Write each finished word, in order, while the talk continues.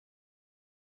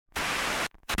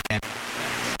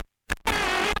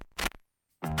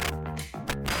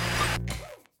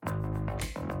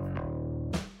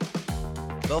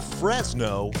the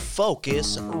Fresno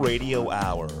Focus Radio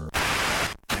Hour.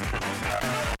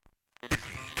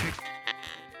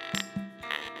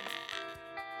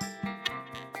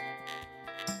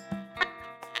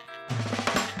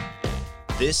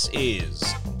 This is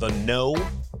the No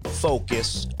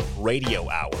Focus Radio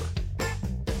Hour.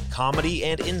 Comedy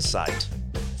and insight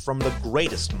from the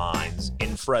greatest minds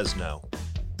in Fresno.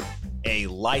 A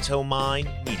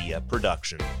Lightomine Media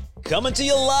production. Coming to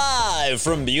you live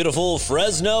from beautiful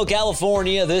Fresno,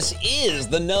 California, this is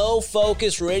the No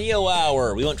Focus Radio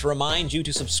Hour. We want to remind you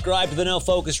to subscribe to the No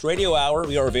Focus Radio Hour.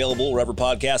 We are available wherever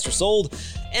podcasts are sold.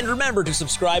 And remember to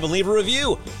subscribe and leave a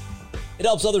review. It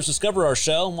helps others discover our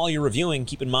show. While you're reviewing,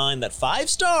 keep in mind that 5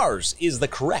 stars is the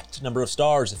correct number of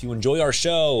stars. If you enjoy our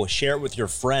show, share it with your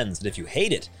friends. And if you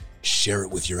hate it, share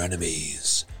it with your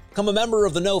enemies. Become a member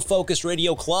of the No Focus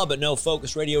Radio Club at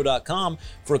nofocusradio.com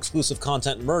for exclusive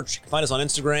content and merch. You can find us on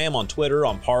Instagram, on Twitter,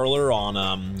 on Parler,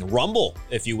 on Rumble,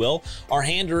 if you will. Our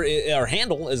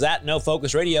handle is at No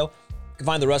Focus Radio. You can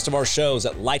find the rest of our shows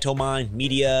at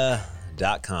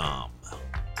lightominemedia.com.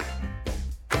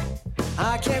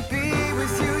 I can't be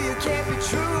with you, you can't be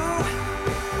true.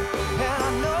 And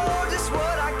I know just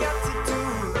what I got to do.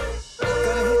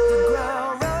 Gonna hit the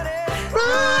ground running.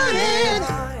 Running.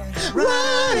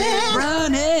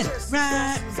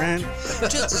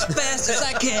 Just as fast as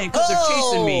I can because they're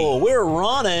chasing me. Oh, we're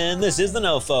running. This is the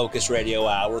No Focus Radio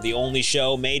Hour, the only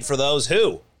show made for those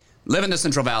who. Live in the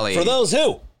Central Valley. For those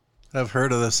who. I've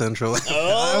heard of the Central.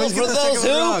 Oh, for those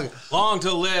who. Long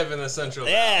to live in the Central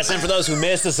Valley. Yes, and for those who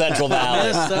missed the Central Valley.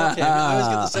 Okay. I always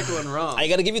get the second one wrong. I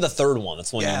got to give you the third one.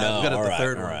 That's the one you know. Good at all the right,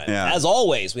 third all one. right. Yeah. As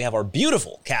always, we have our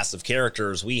beautiful cast of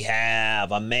characters. We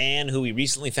have a man who we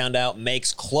recently found out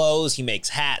makes clothes. He makes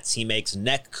hats. He makes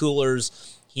neck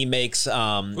coolers. He makes...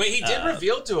 Wait, he did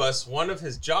reveal to us one of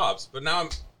his jobs, but now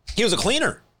He was a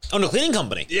cleaner. Owned a cleaning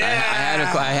company. Yeah.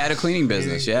 I had a cleaning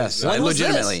business, yes. When was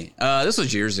legitimately. This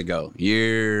was years ago.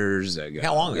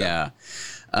 How long ago? Yeah.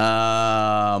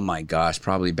 My gosh,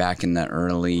 probably back in the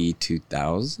early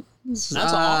 2000s. That's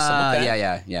awesome.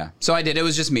 Okay. Yeah. So I did. It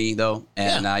was just me, though.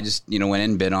 And I just, went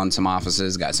in and bid on some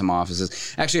offices, got some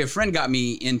offices. Actually, a friend got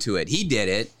me into it. He did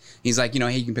it. He's like,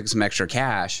 hey, you can pick some extra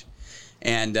cash.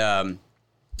 And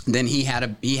then he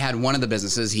had one of the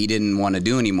businesses he didn't want to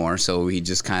do anymore, so he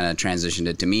just kind of transitioned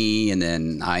it to me, and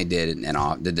then I did it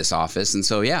and did this office, and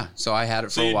so I had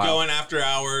it for a while. So you'd go in after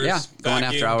hours, going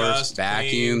after hours,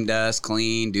 vacuum, dust,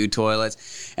 clean, do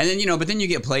toilets, and then but then you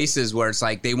get places where it's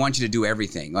like they want you to do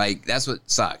everything, like that's what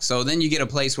sucks. So then you get a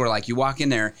place where like you walk in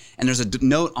there and there's a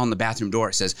note on the bathroom door.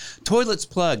 It says toilet's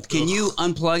plugged. Can you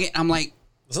unplug it? I'm like,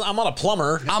 I'm not a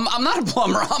plumber. I'm not a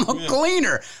plumber. I'm a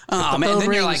cleaner. Oh man!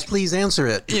 Then you're like, please answer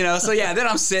it. So yeah. Then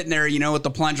I'm sitting there, with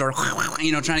the plunger,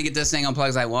 trying to get this thing unplugged.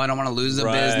 It's like, well, I don't want to lose the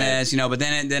business, But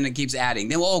then it keeps adding.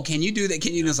 Then, can you do that?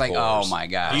 Can you? And it's like, oh my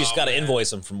god. You just got to invoice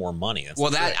them for more money. That's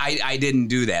I didn't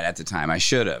do that at the time. I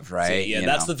should have, right? See,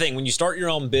 that's the thing. When you start your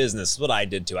own business, this is what I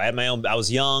did too. I had my own. I was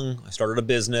young. I started a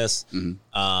business.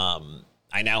 Mm-hmm.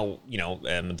 I now,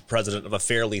 am the president of a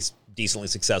fairly decently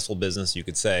successful business, you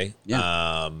could say.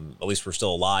 Yeah. At least we're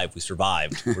still alive. We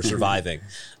survived. We're surviving.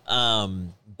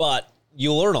 But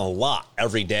you learn a lot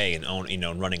every day in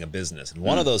running a business. And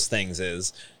one of those things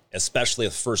is, especially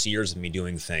the first years of me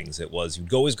doing things, it was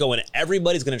you'd always go in,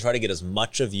 everybody's going to try to get as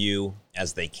much of you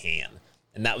as they can.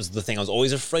 And that was the thing. I was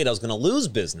always afraid I was going to lose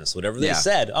business, whatever they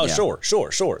said. Oh, sure.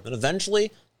 Then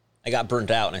eventually I got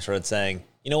burnt out and I started saying,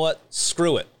 you know what?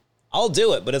 Screw it. I'll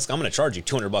do it, but I'm going to charge you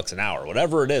 $200 an hour,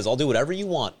 whatever it is. I'll do whatever you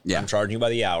want. Yeah. I'm charging you by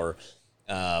the hour.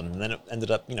 And then it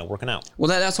ended up, working out. Well,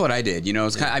 that's what I did.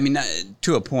 It's kind of,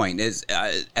 to a point. Is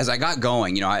as I got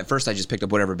going, at first I just picked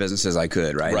up whatever businesses I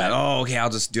could, right? Right.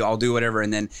 Like, I'll do whatever,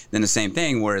 and then the same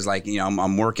thing. Whereas like,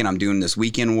 I'm working, I'm doing this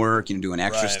weekend work, doing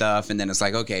extra stuff, and then it's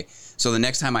like, okay. So the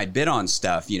next time I bid on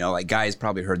stuff, like guys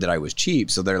probably heard that I was cheap,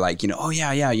 so they're like, oh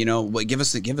yeah, give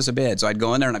us a bid. So I'd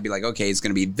go in there and I'd be like, okay, it's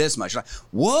going to be this much. Like,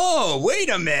 whoa, wait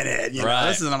a minute,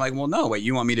 this is. And I'm like, well, no, wait,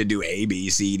 you want me to do A, B,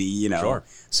 C, D, Sure.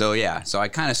 So yeah, so I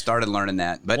kind of started learning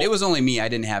that, but it was only me. I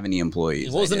didn't have any employees.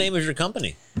 What was the name of your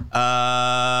company?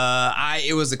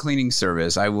 It was a cleaning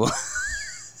service. I will.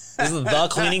 Is it the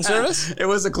cleaning service? It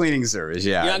was a cleaning service,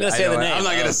 yeah. You're not going to say the name. I'm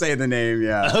not going to say the name,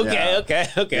 yeah. Okay. Yeah.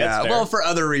 That's fair. Well, for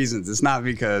other reasons. It's not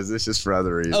because, it's just for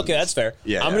other reasons. Okay, that's fair.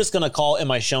 Yeah. I'm just going to call in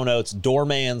my show notes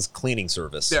Doorman's Cleaning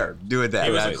Service. There, do it that.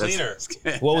 He was a cleaner.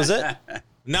 What was it?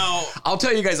 No. I'll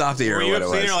tell you guys off the air Were you what a it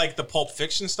cleaner was. like the Pulp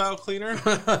Fiction style clleaner?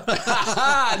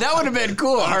 That would have been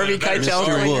cool. Harvey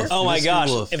Keitel. Wolf. Oh my Mr. gosh.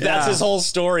 Wolf. If that's his whole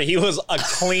story, he was a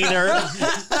cleaner.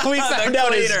 we found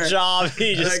out his cleaner. job.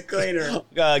 He just cleaner.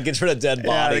 gets rid of dead Yeah,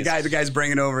 bodies. the guy's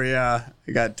bringing over. Yeah,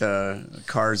 I got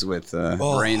cars with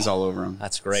brains all over them.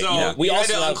 That's great. So we you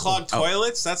also had have, to unclog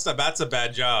toilets. That's a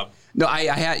bad job. No, I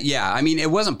had, yeah. I mean, it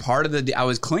wasn't part of the. I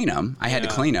was clean them. I had to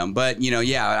clean them, but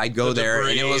I'd go The there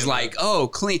and it was debris like, oh,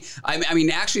 clean. I mean,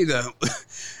 actually,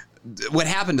 what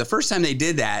happened the first time they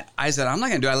did that, I said, I'm not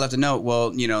going to do it. I left a note.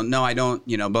 Well, no, I don't,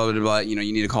 blah, blah, blah, you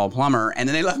need to call a plumber. And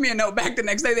then they left me a note back the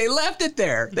next day. They left it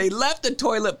there. They left the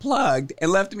toilet plugged and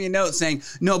left me a note saying,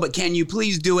 no, but can you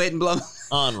please do it? And blah,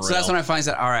 blah. Unreal. So that's when I finally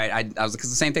said, all right, I was, because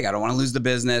the same thing. I don't want to lose the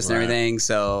business and everything.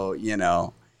 So,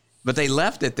 but they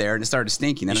left it there and it started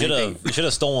stinking. You should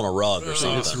have stolen a rug or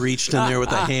something. Just reached in there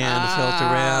with a hand, felt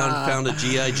around, found a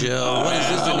G.I. Joe. What is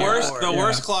this? The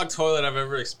worst clogged toilet I've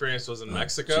ever experienced was in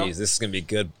Mexico. Jeez, this is gonna be a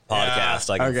good podcast.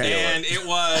 I can feel And it.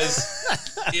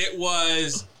 it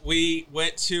was we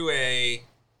went to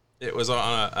it was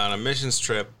on a missions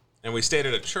trip, and we stayed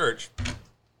at a church,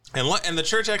 and the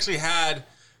church actually had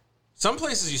some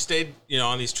places you stayed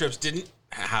on these trips didn't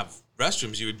have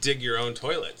restrooms. You would dig your own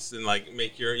toilets and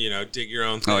make your dig your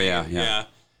own thing. Oh yeah.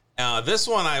 This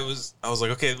one I was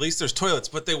like, okay, at least there's toilets,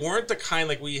 but they weren't the kind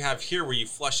like we have here where you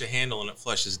flush a handle and it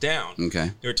flushes down.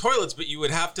 Okay. There were toilets, but you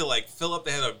would have to fill up.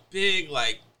 They had a big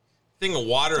thing of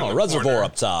water in the reservoir corner.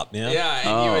 up top. Yeah. Yeah,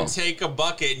 and you would take a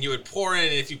bucket and you would pour in,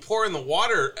 and if you pour in the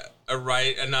water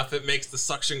right enough, it makes the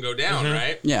suction go down,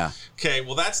 right? Yeah. Okay,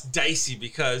 well that's dicey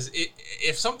because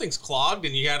if something's clogged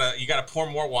and you gotta pour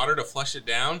more water to flush it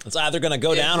down, It's either gonna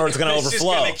go down or it's gonna overflow. It's just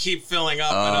gonna keep filling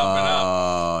up and up and up.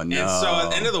 Oh no! And so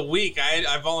at the end of the week,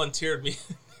 I volunteered. Me,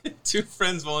 two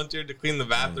friends volunteered to clean the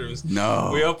bathrooms.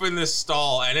 No. We opened this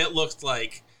stall and it looked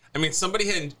like somebody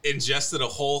had ingested a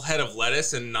whole head of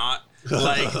lettuce and not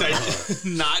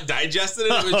not digested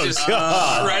it. It was just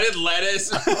shredded lettuce,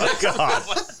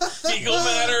 fecal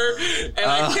matter, and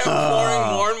I kept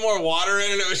pouring more and more water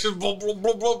in, and it was just blah, blah,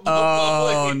 blah, blah,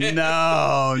 blah, Oh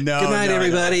no! Good night,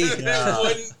 everybody.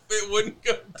 It wouldn't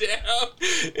go down,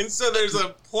 and so there's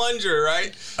a plunger,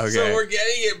 right? Okay. So we're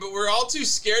getting it, but we're all too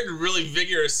scared to really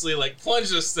vigorously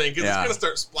plunge this thing because it's gonna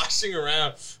start splashing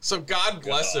around. So God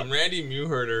bless him, Randy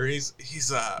Muherter.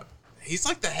 He's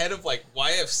like the head of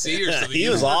YFC or something. He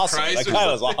was awesome. Christ That or guy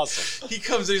was something. awesome. He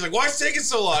comes in, he's like, "Why is it taking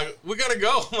so long? We gotta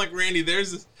go." I'm like, "Randy,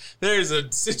 there's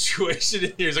a situation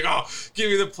in here." He's like, "Oh,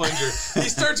 give me the plunger." He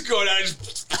starts going out, and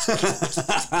it's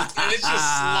just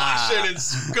sloshing and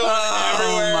going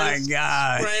everywhere. Oh my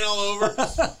god! Spraying all over.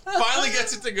 Finally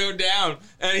gets it to go down,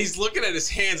 and he's looking at his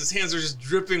hands. His hands are just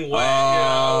dripping wet.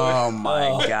 Oh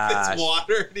my gosh! It's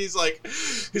water, and he's like,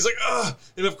 "Ugh!"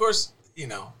 And of course,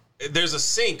 there's a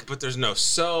sink, but there's no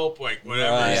soap,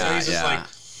 whatever. So he's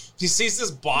just he sees this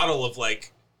bottle of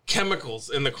chemicals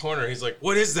in the corner. He's like,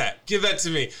 "What is that? Give that to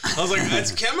me." I was like,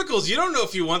 "It's chemicals. You don't know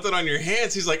if you want that on your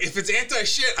hands." He's like, "If it's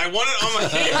anti-shit, I want it on my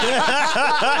hands."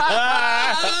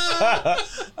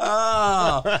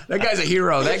 Oh, that guy's a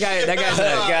hero. That guy's a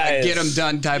get him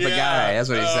done type of guy. That's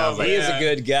what he sounds like. He is a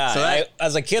good guy. So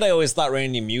as a kid, I always thought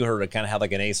Randy Muherter kind of had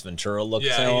like an Ace Ventura look to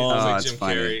Yeah, him. he was like it's Jim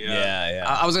funny. Carrey.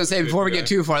 Yeah. I was going to say, before we get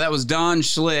too far, that was Don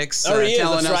Schlicks Oh, he is.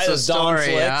 telling That's us right. the It was Don story.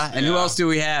 Schlicks. Yeah? And who else do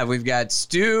we have? We've got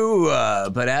Stu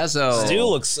Pedazzo. Stu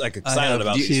looks excited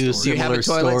about two these stories. Do you have a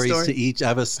similar toilet stories story? to each. I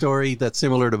have a story that's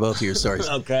similar to both of your stories.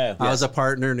 Okay. I was a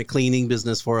partner in a cleaning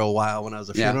business for a while when I was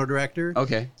a funeral director.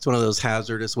 Okay. It's one of those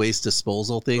hazardous waste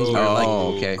disposal things where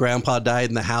okay. grandpa died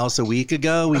in the house a week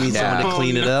ago. We need someone to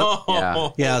clean it up. Yeah.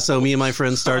 Yeah, so me and my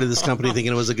friends started this company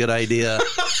thinking it was a good idea.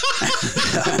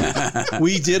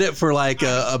 We did it for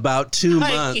about 2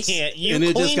 months. I can't. You and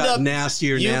it just cleaned got up-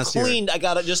 nastier and You nastier. cleaned. I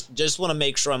gotta just want to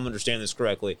make sure I'm understanding this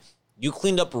correctly. You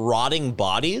cleaned up rotting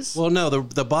bodies. Well, no,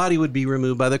 the body would be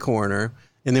removed by the coroner,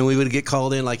 and then we would get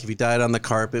called in. Like if he died on the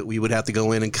carpet, we would have to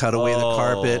go in and cut away the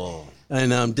carpet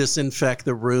and disinfect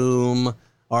the room.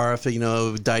 Or if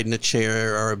died in a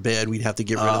chair or a bed, we'd have to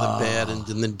get rid of the bed and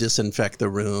then disinfect the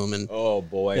room. And Oh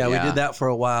boy. yeah, we did that for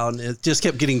a while, and it just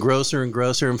kept getting grosser and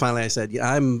grosser. And finally, I said, "Yeah,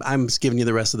 I'm just giving you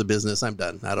the rest of the business. I'm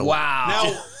done. I don't." Wow.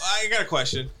 Now, I got a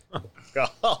question.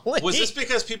 Was this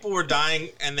because people were dying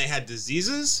and they had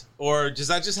diseases? Or does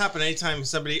that just happen anytime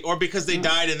somebody, or because they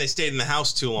died and they stayed in the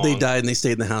house too long? They died and they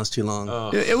stayed in the house too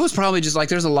long. It was probably just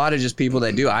there's a lot of just people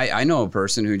that do. I know a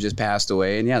person who just passed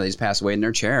away, and they just passed away in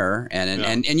their chair,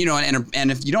 and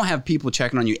if you don't have people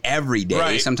checking on you every day,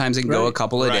 Right. sometimes it can go a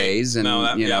couple of Right. days, and No,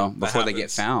 that before they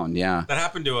get happens. found. Yeah. That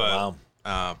happened to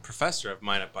a professor of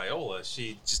mine at Biola.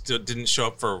 She just didn't show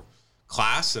up for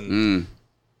class, and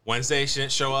Wednesday she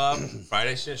didn't show up.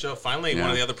 Friday she didn't show up. Finally,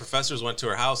 one of the other professors went to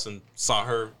her house and saw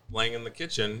her laying in the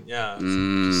kitchen. Yeah,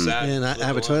 just sad. And I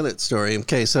have a toilet story.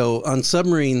 Okay, so on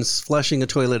submarines, flushing a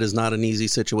toilet is not an easy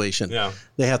situation. Yeah.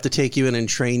 They have to take you in and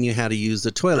train you how to use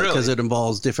the toilet because Really? it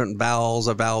involves different valves,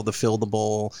 a valve to fill the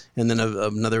bowl, and then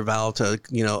another valve to,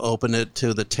 open it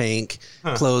to the tank,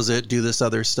 close it, do this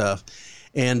other stuff.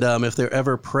 And if they're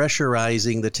ever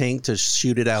pressurizing the tank to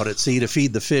shoot it out at sea to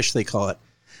feed the fish, they call it,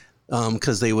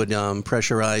 because they would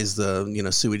pressurize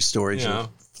the sewage storage and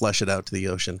flush it out to the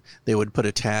ocean. They would put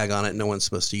a tag on it. No one's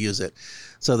supposed to use it.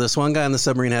 So this one guy in the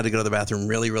submarine had to go to the bathroom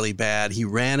really, really bad. He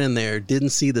ran in there,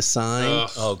 didn't see the sign.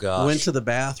 Oh, gosh. Went to the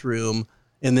bathroom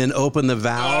and then opened the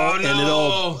valve, Oh,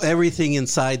 no. and everything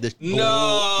inside the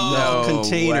No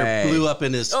container way. blew up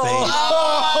in his face. He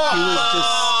was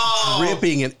just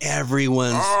dripping in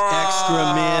everyone's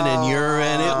excrement and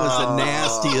urine. It was the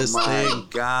nastiest thing.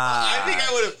 God. I think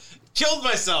I would have killed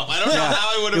myself. I don't know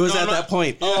how I would have. It was at that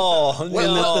point. Oh, And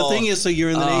the thing is, so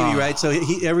you're in the Navy, right? So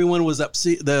everyone was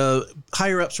upset. The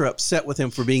higher ups were upset with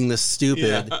him for being this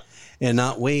stupid and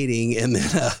not waiting, and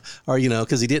then,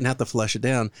 because he didn't have to flush it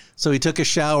down. So he took a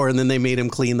shower, and then they made him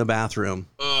clean the bathroom.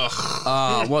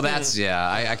 Well, that's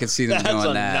I could see them that's doing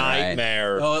a that.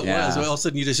 nightmare. Oh, it was. All of a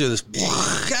sudden, you just hear this.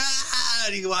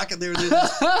 And you walk in there, there's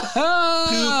just poop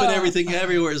and everything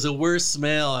everywhere. It's the worst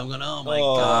smell. I'm going, oh my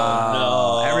god.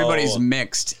 No. Everybody's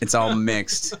mixed. It's all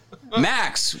mixed.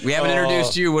 Max, we haven't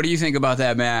introduced you. What do you think about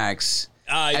that, Max?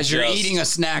 As you're eating a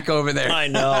snack over there. I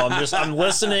know. I'm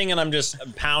listening and I'm just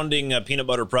pounding peanut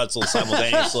butter pretzels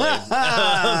simultaneously.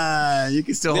 You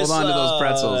can still hold on to those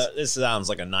pretzels. This sounds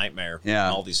like a nightmare.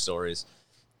 Yeah. All these stories.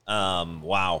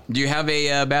 Wow. Do you have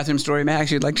a bathroom story,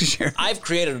 Max, you'd like to share? I've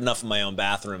created enough of my own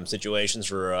bathroom situations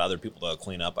for other people to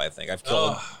clean up, I think. I've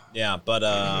killed but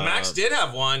Max did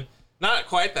have one. Not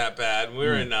quite that bad. We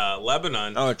were in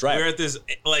Lebanon. Oh, that's right. We were at this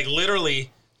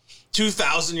literally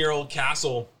 2,000-year-old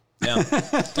castle. Yeah.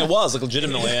 It was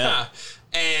legitimately, yeah.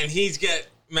 And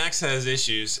Max has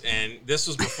issues, and this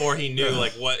was before he knew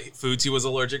what foods he was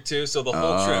allergic to. So the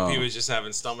whole trip he was just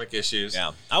having stomach issues.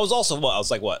 Yeah. I was also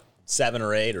 7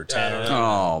 or 8 or 10.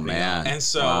 Oh, man. And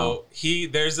so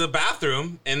there's a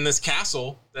bathroom in this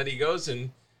castle that he goes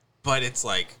in, but it's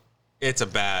a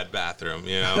bad bathroom,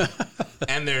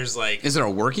 and there's Is it a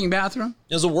working bathroom?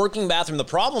 It was a working bathroom. The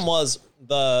problem was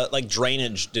the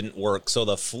drainage didn't work, so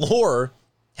the floor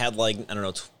had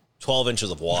 12 inches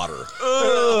of water.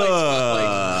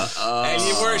 and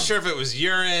you weren't sure if it was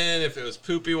urine, if it was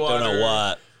poopy water. Don't know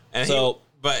what. And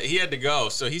but he had to go,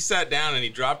 so he sat down and he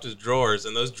dropped his drawers,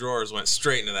 and those drawers went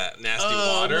straight into that nasty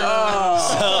water. So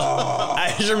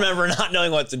I just remember not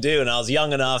knowing what to do, and I was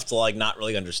young enough to not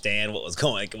really understand what was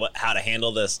how to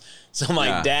handle this. So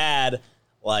my dad,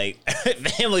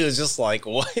 family was just like,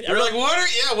 "What?" We're like, "What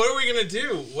are we gonna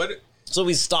do?" What? So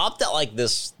we stopped at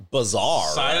this bazaar,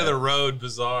 Side of the road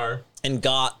bazaar, and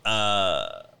got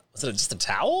was it just a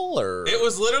towel or? It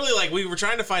was literally we were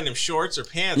trying to find him shorts or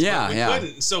pants. Yeah, but we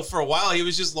couldn't. So for a while he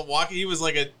was just walking. He was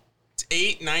like a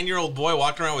 8-9-year-old boy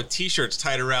walking around with t-shirts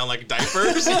tied around like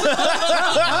diapers.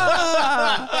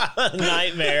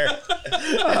 Nightmare.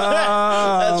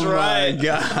 That's right.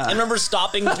 God. I remember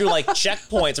stopping through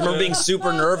checkpoints. I remember being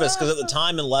super nervous because at the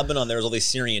time in Lebanon there was all these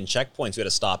Syrian checkpoints we had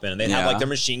to stop in, and they'd have their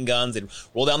machine guns. They'd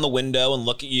roll down the window and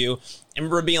look at you. I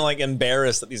remember being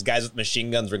embarrassed that these guys with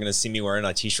machine guns were going to see me wearing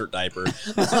a t-shirt diaper.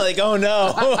 Oh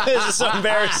no, this is so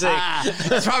embarrassing.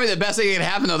 That's probably the best thing that could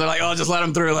happen, though. They're like, "Oh, just let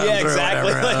him through, let him through."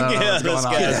 Exactly. Whatever. This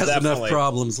guy He has enough definitely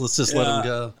problems. Let's just let him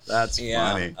go. That's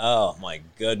funny. Oh my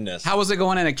goodness. How was it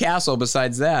going in a castle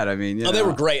besides that? I mean, They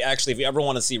were great, actually. If you ever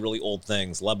want to see really old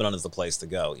things, Lebanon is the place to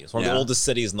go. It's one of the oldest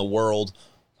cities in the world,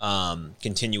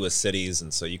 continuous cities,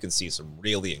 and so you can see some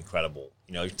really incredible,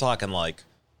 you're talking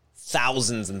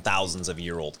thousands and thousands of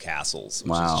year-old castles,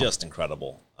 which is just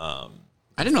incredible. I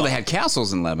didn't know they had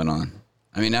castles in Lebanon.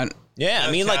 I mean,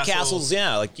 castles,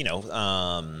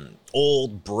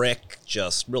 old brick,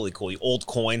 just really cool. Old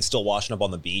coins still washing up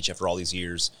on the beach after all these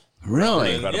years.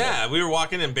 Really? Incredible. Yeah, we were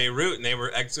walking in Beirut and they were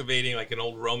excavating an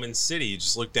old Roman city. You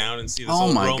just look down and see this Oh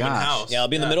old my Roman gosh. house. Yeah, it'll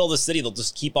be in the middle of the city. They'll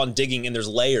just keep on digging, and there's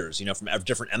layers, from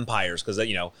different empires, because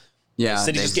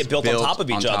cities just get built on top of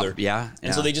each other. Yeah.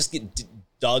 And so they just get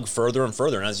dug further and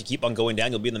further. And as you keep on going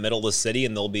down, you'll be in the middle of the city,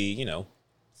 and there'll be,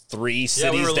 3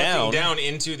 cities we were down. looking down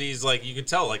into these, you could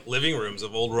tell, living rooms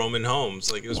of old Roman homes.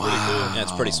 It was pretty cool. Yeah,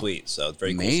 it's pretty sweet. So it's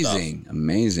very cool stuff.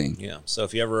 Amazing. Yeah. So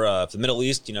if you ever, if the Middle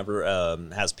East,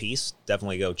 has peace,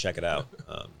 definitely go check it out.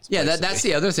 That's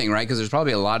the other thing, right? Because there's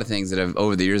probably a lot of things that have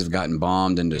over the years have gotten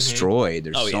bombed and destroyed.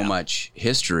 There's so much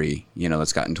history,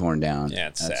 that's gotten torn down. Yeah,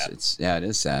 it's sad. It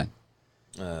is sad.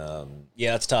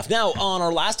 Yeah, it's tough. Now, on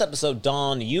our last episode,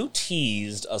 Don, you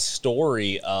teased a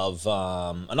story of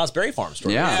a Knott's Berry Farm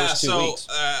story. Yeah. The first 2 weeks.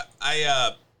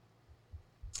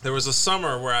 There was a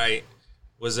summer where I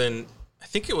was in, I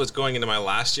think it was going into my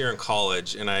last year in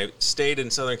college, and I stayed in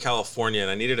Southern California,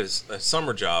 and I needed a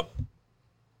summer job.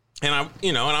 And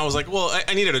I was like, well,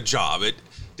 I needed a job. It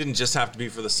didn't just have to be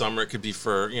for the summer. It could be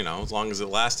for, as long as it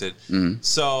lasted.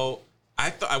 So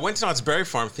I went to Knott's Berry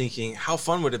Farm thinking, how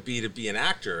fun would it be to be an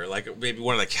actor? Like maybe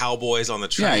one of the cowboys on the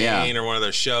train or one of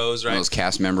their shows, right? Those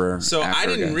cast member. So I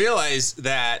didn't realize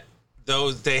that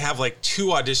they have like 2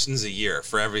 auditions a year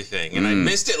for everything. And I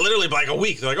missed it literally by like a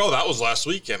week. They're like, oh, that was last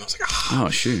weekend. I was like, oh,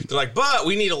 shoot. They're like, but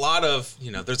we need a lot of,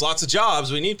 there's lots of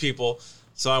jobs. We need people.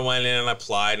 So I went in and I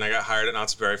applied and I got hired at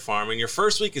Knott's Berry Farm. And your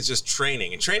first week is just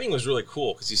training. And training was really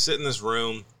cool because you sit in this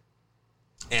room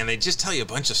and they just tell you a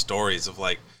bunch of stories of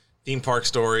like theme park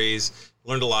stories.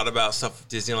 Learned a lot about stuff at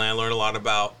Disneyland. Learned a lot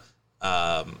about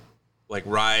like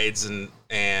rides and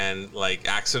like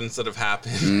accidents that have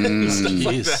happened and stuff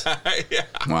like that. Yeah.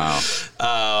 Wow.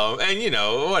 And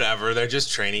whatever. They're just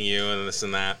training you and this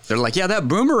and that. They're like, yeah, that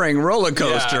boomerang roller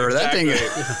coaster, Yeah, that thing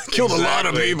exactly. killed a lot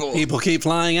of people. People keep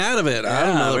flying out of it. I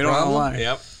don't know the problem. why.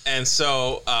 Yep. And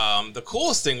so the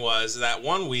coolest thing was that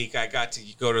one week I got to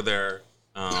go to their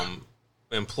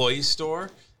employee store,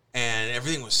 and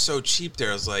everything was so cheap there.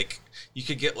 It was like you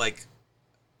could get like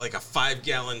a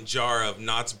 5-gallon jar of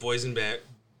Knott's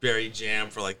boysenberry jam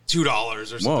for like $2 or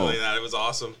something like that. It was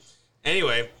awesome.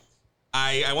 Anyway,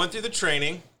 I went through the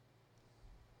training. I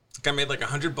think I made like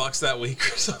 $100 that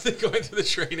week or something going through the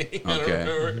training. I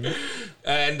don't remember.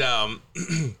 And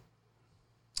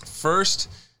first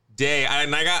day, I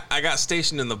got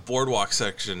stationed in the boardwalk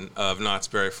section of Knott's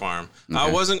Berry Farm.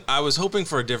 Okay. I was hoping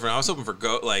for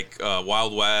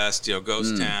Wild West,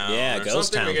 Ghost Town. Yeah, or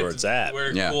Ghost something. Town's where it's at.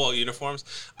 Wear Yeah. cool uniforms.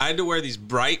 I had to wear these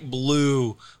bright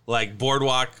blue, like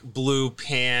boardwalk blue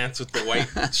pants with the white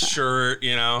shirt,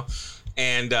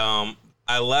 and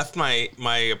I left my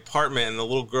apartment, and the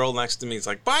little girl next to me is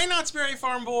like, "Bye, Knott's Berry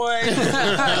Farm boy."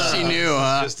 She knew,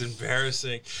 huh? Just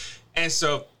embarrassing. And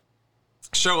so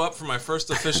show up for my first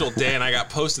official day, and I got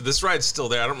posted. This ride's still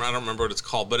there. I don't remember what it's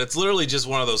called, but it's literally just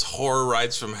one of those horror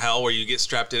rides from hell where you get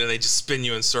strapped in and they just spin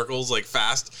you in circles like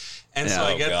fast. And so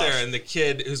I get there, and the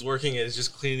kid who's working it is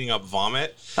just cleaning up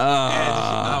vomit. And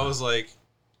I was like,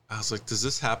 does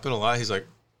this happen a lot? He's like,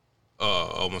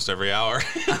 almost every hour.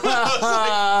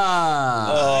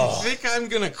 I think I'm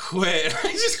gonna quit.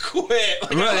 I just quit.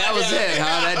 Like, Well, that was it,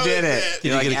 huh? That did it.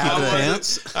 Did you get a cut of the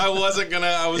pants? I was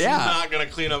not gonna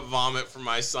clean up vomit for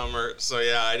my summer. So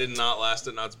yeah, I did not last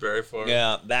at Knott's Berry Farm.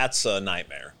 Yeah, that's a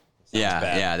nightmare.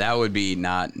 Yeah, that would be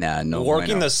no. Working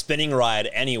bueno. the spinning ride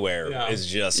anywhere is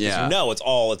just, it's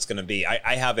all it's going to be.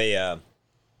 I have this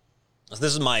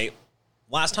is my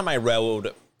last time I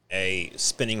rode a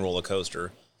spinning roller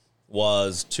coaster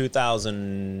was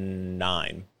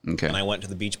 2009. Okay. And I went to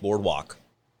the beach boardwalk,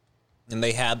 and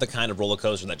they had the kind of roller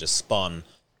coaster that just spun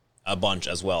a bunch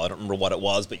as well. I don't remember what it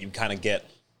was, but you kind of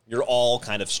you're all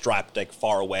kind of strapped like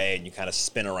far away, and you kind of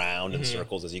spin around in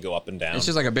circles as you go up and down. It's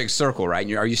just like a big circle, right?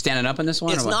 Are you standing up in this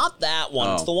one? It's or what? not that one.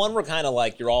 Oh. It's the one where kind of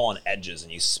like you're all on edges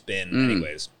and you spin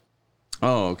anyways.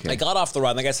 Oh, okay. I got off the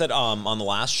ride. Like I said on the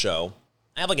last show,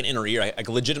 I have like an inner ear. I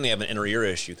legitimately have an inner ear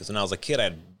issue because when I was a kid, I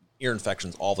had ear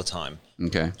infections all the time.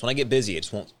 Okay. So when I get busy, it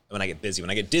just won't. When I get dizzy,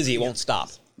 it won't stop.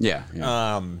 Yeah.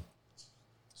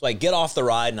 So I get off the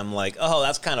ride and I'm like, oh,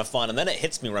 that's kind of fun. And then it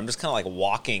hits me where I'm just kind of like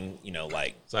walking,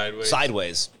 like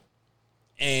sideways.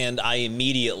 And I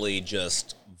immediately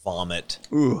just vomit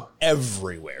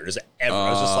everywhere. It was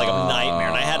just like a nightmare.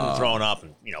 And I hadn't thrown up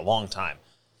in a long time.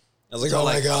 I was like, oh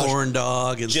my gosh. Corn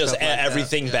dog and Just stuff like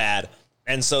everything bad.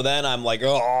 And so then I'm like,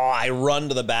 I run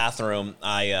to the bathroom.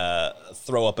 I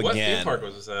throw up What again. theme park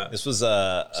was this at? This was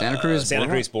Santa Cruz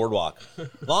Boardwalk.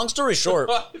 Long story short,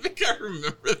 I think I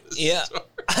remember this. yeah, story.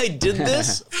 I did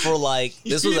this for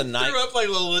this was a night. Threw up like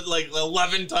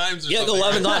 11 times. Or Yeah, something.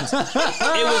 11 times.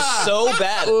 It was so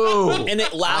bad, and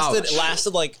it lasted. Ouch. It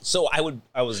lasted like so.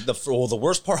 The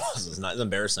worst part was it's not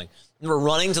embarrassing. We were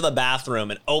running to the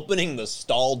bathroom and opening the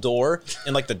stall door,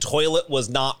 and like the toilet was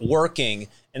not working.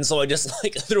 And so I just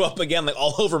like threw up again, like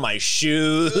all over my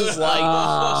shoes, just a nightmare.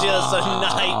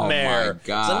 Oh my It's a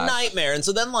gosh. nightmare. And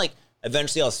so then like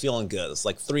eventually I was feeling good. It's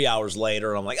like 3 hours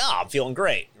later, and I'm like, I'm feeling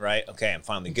great, right? Okay, I'm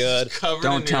finally good. Covered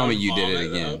Don't in tell your me own you did it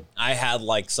vomit, again. though. I had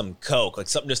like some Coke, like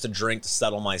something just to drink to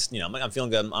settle my, I'm like, I'm feeling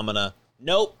good. I'm gonna,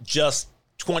 nope, just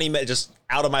 20 minutes, just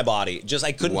out of my body. Just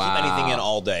I couldn't keep anything in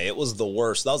all day. It was the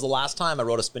worst. That was the last time I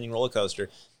rode a spinning roller coaster.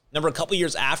 Remember, a couple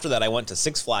years after that, I went to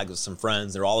Six Flags with some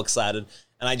friends. They're all excited.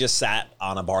 And I just sat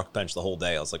on a park bench the whole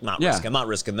day. I was like, I'm not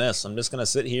risking this. I'm just going to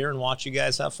sit here and watch you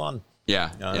guys have fun.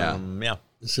 Yeah.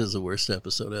 This is the worst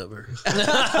episode ever.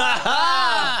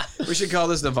 We should call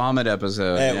this the vomit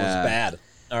episode. It was bad.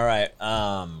 All right.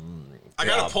 I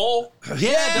got a poll.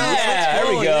 Yeah,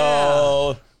 there we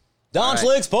go. Don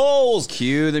Schlick's polls.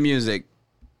 Cue the music.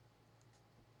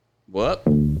 What?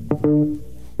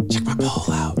 Check my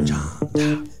poll out,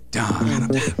 John. Don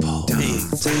poll. Don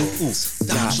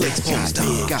Schlick's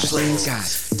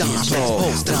polls. Don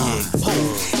Schlick's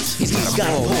polls. He's got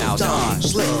a poll now, Don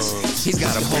Schlick's. He's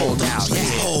got a poll now.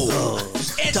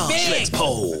 It's Don Schlick's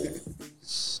poll.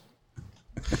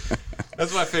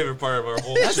 That's my favorite part of our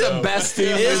whole That's show. the best theme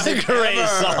It's a music great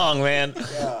ever. song, man.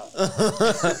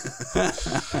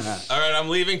 All right, I'm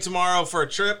leaving tomorrow for a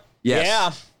trip. Yes.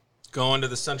 Yeah. Going to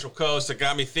the Central Coast. It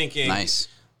got me thinking. Nice.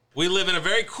 We live in a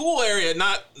very cool area,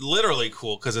 not literally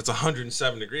cool because it's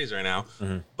 107 degrees right now,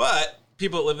 but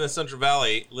people that live in the Central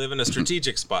Valley live in a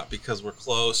strategic spot because we're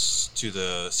close to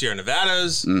the Sierra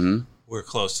Nevadas. We're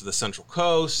close to the Central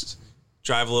Coast.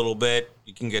 Drive a little bit,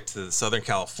 you can get to Southern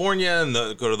California and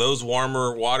go to those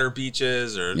warmer water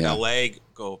beaches, or LA,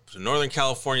 go to Northern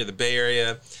California, the Bay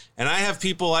Area. And I have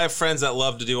friends that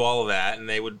love to do all of that, and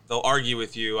they'll argue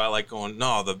with you. I like going,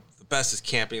 no, the best is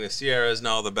camping the Sierras.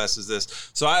 No, the best is this.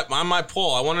 So on my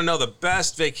poll, I want to know the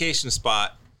best vacation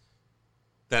spot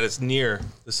that is near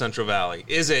the Central Valley.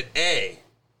 Is it A,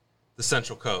 the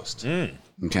Central Coast?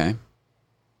 Okay.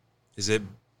 Is it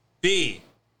B,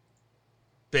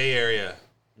 Bay Area?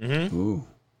 Ooh.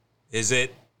 Is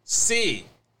it C,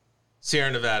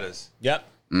 Sierra Nevadas? Yep.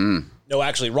 No,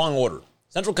 actually, wrong order.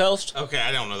 Central Coast, Okay,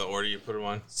 I don't know the order you put them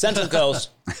on. Central Coast,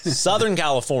 Southern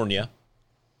California,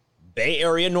 Bay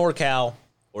Area, NorCal,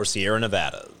 or Sierra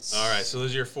Nevadas. All right, so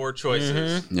those are your four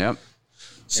choices. Yep.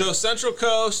 So Central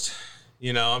Coast,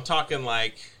 I'm talking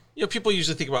like, people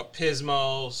usually think about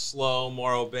Pismo, SLO,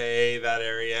 Morro Bay, that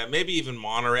area. Maybe even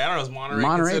Monterey. I don't know, is Monterey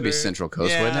Monterey would be considered? Central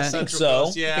Coast, Yeah, wouldn't it? Central so.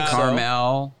 Coast, yeah. Think so.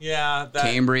 Carmel, Yeah.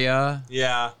 Cambria,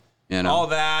 Yeah. you know, All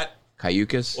that.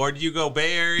 Cayucas. Or do you go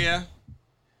Bay Area?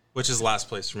 Which is last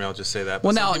place for me, I'll just say that.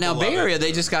 But Well, some now people Bay love Area, it.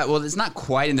 they just got, it's not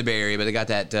quite in the Bay Area, but they got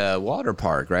that water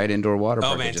park, right? Indoor water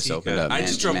park that just opened up. I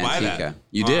just drove by that.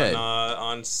 You did?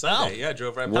 On Sunday. Oh. Yeah, I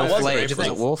drove right Wolf by it. Lake. Was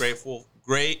it Wolf?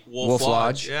 Great Wolf Wolf Lodge.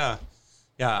 Lodge? Yeah.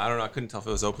 Yeah, I don't know. I couldn't tell if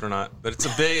it was open or not, but it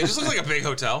just looks like a big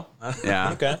hotel.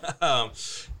 Yeah. Okay. But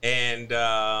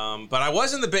I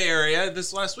was in the Bay Area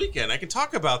this last weekend. I can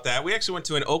talk about that. We actually went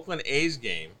to an Oakland A's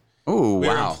game. Oh, We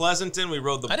were in wow. Pleasanton. We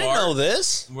rode the I BART. didn't know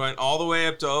this. We went all the way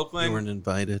up to You Oakland. weren't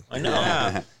invited. I know.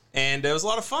 Yeah. And it was a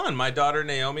lot of fun. My daughter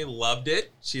Naomi loved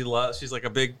it. She was like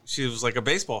a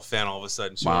baseball fan all of a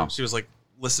sudden. She was like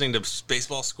listening to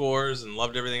baseball scores and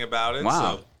loved everything about it.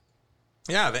 Wow. So,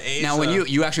 yeah, the A's. Now, when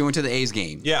you actually went to the A's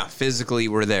game, Yeah. physically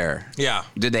were there. Yeah.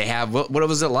 Did they have, what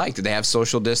was it like? Did they have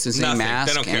social distancing, Nothing. They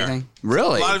masks, don't care. anything?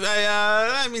 Really? A lot of,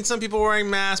 I mean, some people were wearing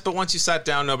masks, but once you sat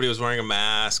down, nobody was wearing a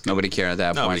mask. Nobody cared at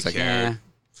that point. Nobody It's like, cared. eh.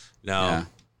 No. Yeah.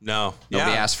 No.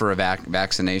 Nobody Yeah. asked for a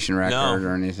vaccination record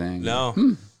or anything. No.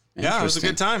 Yeah, it was a Interesting.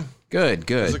 good time.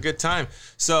 Good. It was a good time.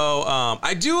 So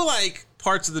I do like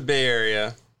parts of the Bay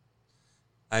Area.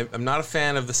 I'm not a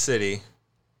fan of the city.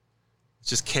 It's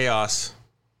just chaos.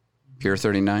 Pier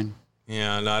 39.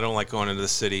 Yeah, no, I don't like going into the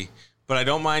city. But I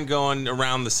don't mind going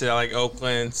around the city. I like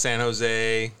Oakland, San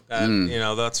Jose.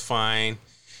 That's fine.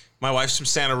 My wife's from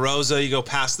Santa Rosa. You go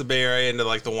past the Bay Area into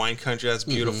like the wine country. That's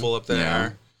beautiful up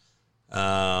there.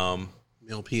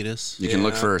 Milpitas. You can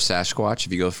look for a Sasquatch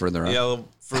if you go further up. Yeah, a little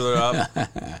further up.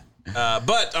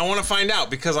 But I want to find out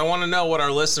because I want to know what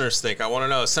our listeners think. I want to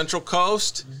know Central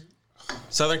Coast,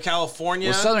 Southern California.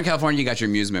 Well, Southern California, you got your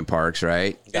amusement parks,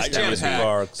 right? It's Got your amusement jam-packed.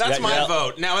 parks. That's Got my your-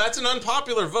 vote. Now, that's an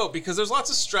unpopular vote because there's lots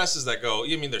of stresses that go.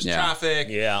 There's Yeah. traffic.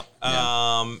 Yeah.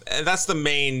 And that's the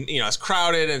main, it's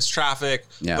crowded and it's traffic.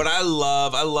 Yeah. But I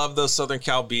love those Southern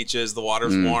Cal beaches. The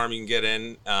water's warm. You can get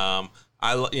in.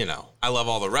 I love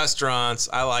all the restaurants.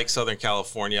 I like Southern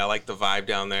California. I like the vibe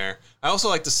down there. I also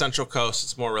like the Central Coast.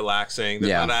 It's more relaxing.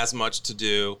 There's not as much to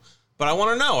do. But I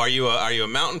want to know: are you a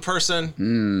mountain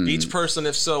person, beach person?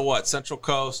 If so, what? Central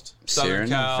Coast, Southern Sierra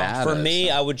Cal. Nevada. For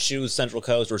me, I would choose Central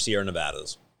Coast or Sierra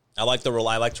Nevadas. I like to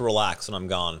relax when I'm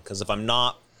gone because if I'm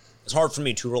not, it's hard for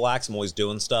me to relax. I'm always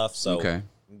doing stuff. So Okay.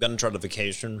 I'm gonna try to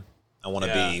vacation. I want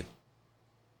to be.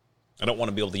 I don't want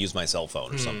to be able to use my cell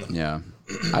phone or something. Yeah.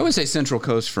 I would say Central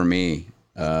Coast for me.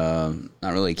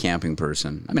 Not really a camping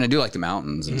person. I mean, I do like the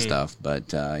mountains and stuff,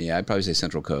 but yeah, I'd probably say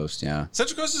Central Coast. Yeah,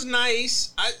 Central Coast is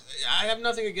nice. I have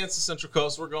nothing against the Central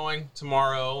Coast. We're going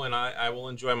tomorrow, and I will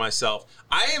enjoy myself.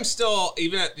 I am still,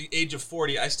 even at the age of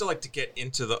 40, I still like to get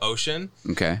into the ocean.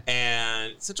 Okay.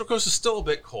 And Central Coast is still a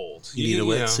bit cold. You need a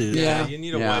wetsuit. Yeah, you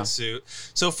need a wetsuit.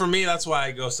 So for me, that's why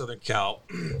I go Southern Cal.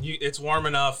 It's warm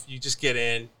enough. You just get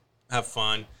in, have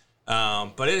fun.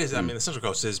 But it is. I mean, the Central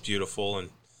Coast is beautiful, and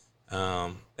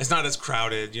it's not as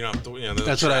crowded. You know,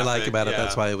 that's what I like about it.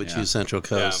 That's why I would Yeah. choose Central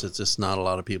Coast. Yeah. It's just not a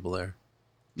lot of people there.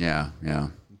 Yeah.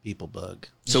 People bug.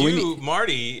 So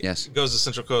Marty, Yes. goes to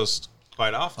Central Coast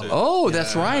quite often. Oh,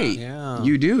 that's right. Yeah.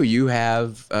 You do. You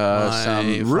have My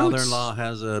some roots father-in-law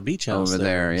has a beach house over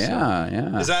there. so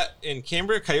Yeah. Is that in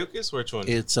Cambria, Cayucas? Which one?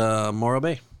 It's Morro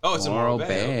Bay. Oh, it's in Morro Morro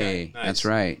Bay. Okay, nice. That's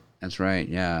right.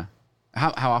 Yeah.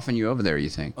 How often are you over there, you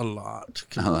think? A lot.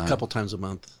 A lot. A couple times a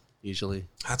month, usually.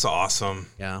 That's awesome.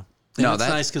 Yeah. No, And it's that-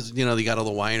 nice because, you know, they got all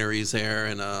the wineries there,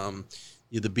 and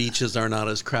the beaches are not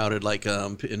as crowded like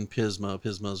in Pismo.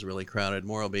 Pismo's really crowded.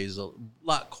 Morro Bay's a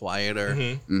lot quieter.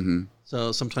 Mm-hmm.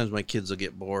 So sometimes my kids will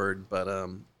get bored, but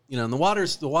you know, and the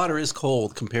water is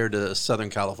cold compared to Southern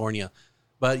California.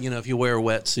 But you know, if you wear a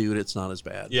wetsuit, it's not as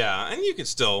bad. Yeah, and you can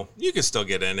still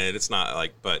get in it. It's not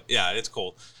like, but yeah, it's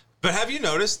cold. But have you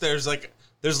noticed there's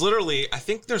literally, I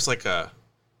think there's like a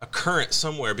current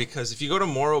somewhere, because if you go to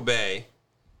Morro Bay,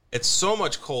 it's so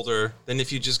much colder than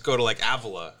if you just go to like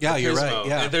Avila. Yeah, or you're Pismo. right.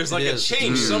 Yeah, and there's it like a is.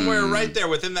 change somewhere right there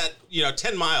within that,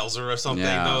 10 miles or something.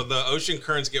 Yeah. The ocean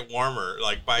currents get warmer,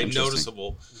 like by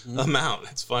noticeable amount.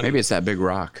 It's funny. Maybe it's that big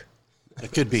rock.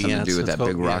 It could be. Something Yeah, to do with it's that cold,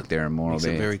 big rock there in Morro Makes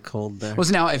it Bay. very cold there. Well,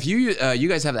 so now if you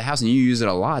guys have the house and you use it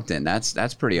a lot, then that's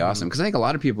pretty awesome, because I think a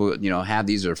lot of people have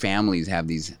these, or families have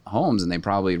these homes, and they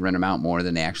probably rent them out more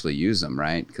than they actually use them,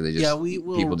 right? Because they just we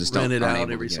will people just rent it aren't out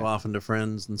able every to so get it. often to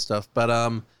friends and stuff. But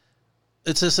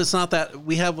it's not that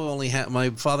we have only had, my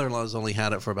father-in-law's only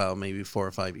had it for about maybe 4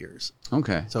 or 5 years,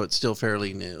 Okay. so it's still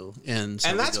fairly new. And so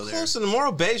and we that's go there. close. And the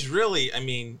Morro Bay's really, I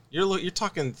mean, you're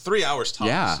talking 3 hours tops.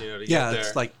 Yeah. To Yeah, get there.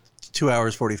 it's like 2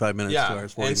 hours 45 minutes. 2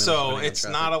 hours 40 and minutes. so depending on it's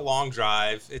traffic. not a long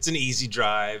drive. It's an easy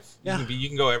drive. Yeah. You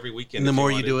can go every weekend. And the if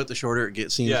more you wanted. do it, the shorter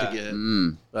it seems Yeah. to get.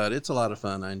 Mm. But it's a lot of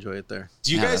fun. I enjoy it there.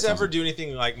 Do you Yeah, guys that's ever awesome. do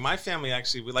anything like my family?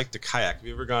 Actually, we like to kayak. Have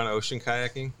you ever gone ocean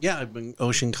kayaking? Yeah, I've been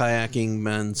ocean kayaking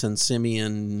in San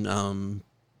Simeon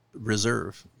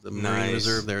Reserve, the Marine Nice.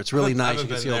 Reserve there. It's really I nice. haven't You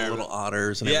can been see all the there, little but-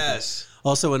 otters and everything. Yes.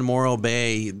 Also in Morro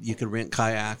Bay, you could rent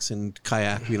kayaks and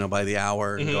kayak, by the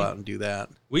hour and go out and do that.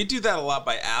 We do that a lot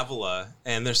by Avila,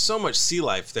 and there's so much sea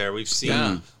life there. We've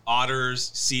seen otters,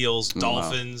 seals,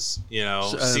 dolphins,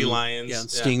 sea lions. Yeah, and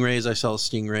stingrays. I saw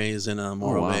stingrays in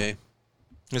Morro wow. Bay.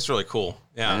 It's really cool.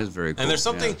 Yeah, That is very cool, And there's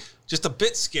something yeah. just a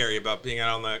bit scary about being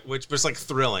out on but it's like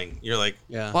thrilling. You're like,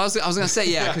 Yeah. Well, I was gonna say,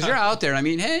 yeah, because you're out there. I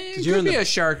mean, hey, it you're could in be the- a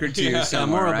shark or two Yeah.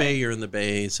 somewhere, Morro right? Bay, you're in the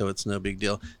bay, so it's no big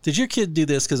deal. Did your kid do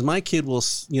this? Because my kid will,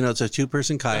 it's a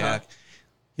 2-person kayak.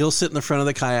 He'll sit in the front of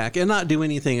the kayak and not do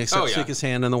anything except stick his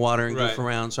hand in the water and goof Right.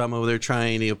 around. So I'm over there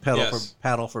trying to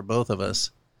paddle for both of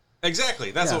us.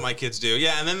 exactly. That's Yeah. what my kids do.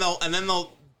 Yeah, and then they'll,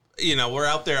 we're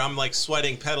out there. I'm like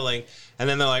sweating, pedaling, and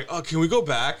then they're like, "Oh, can we go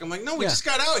back?" I'm like, "No, we just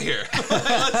got out here.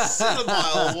 Let's sit a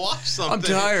while and watch something." I'm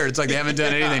tired. It's like they haven't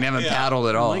done anything. They haven't Yeah. paddled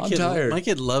at all. I'm tired. My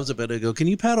kid loves it, but I go, "Can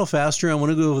you paddle faster? I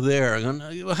want to go over there." I go,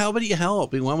 "No, how about you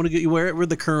help? I want to get you where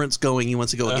the current's going. He wants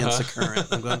to go against the current."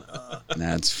 I'm going,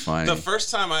 That's funny. The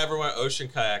first time I ever went ocean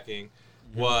kayaking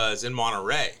was in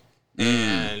Monterey.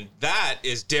 And that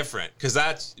is different because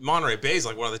Monterey Bay is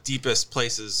like one of the deepest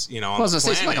places, on I was the gonna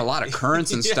say, it's like a planet. lot of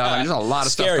currents and Yeah. stuff. I mean, there's a lot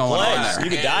of Scary stuff going on place. there.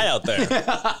 You could die out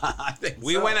there.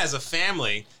 We went as a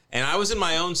family, and I was in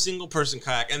my own single person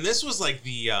kayak. And this was like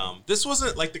this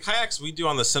wasn't like the kayaks we do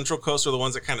on the Central Coast are the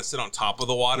ones that kind of sit on top of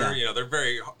the water. Yeah.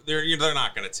 They're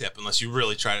not going to tip unless you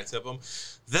really try to tip them.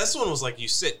 This one was like you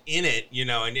sit in it,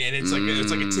 and it's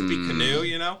like a tippy canoe,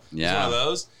 It's Yeah. one of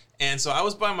those. And so I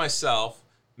was by myself.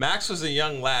 Max was a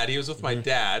young lad. He was with my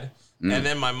dad, and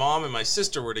then my mom and my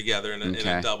sister were together in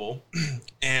a double.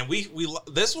 And we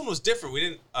this one was different. We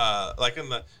didn't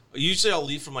usually I'll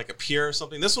leave from like a pier or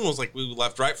something. This one was like we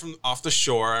left right from off the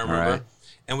shore. I remember, Right.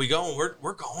 and we're going,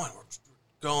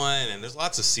 and there's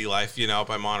lots of sea life, out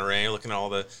by Monterey, looking at all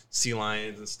the sea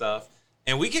lions and stuff.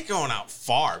 And we get going out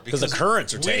far because the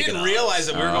currents are we taking didn't us. realize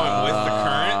that we were going with the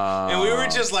current, and we were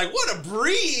just like, "What a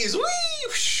breeze!" Whee!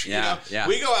 Yeah.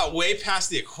 We go out way past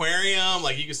the aquarium,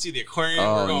 like you can see the aquarium.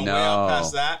 Oh, We're going way no. out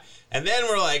past that, and then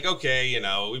we're like, "Okay,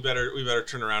 we better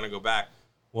turn around and go back."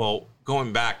 Well,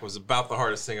 going back was about the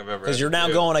hardest thing I've ever. Because you're had to now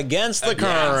do. going against the Against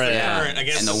the current. Yeah. current,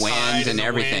 against And the wind tide and the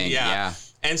everything, wind, yeah.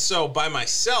 And so by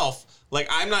myself, Like,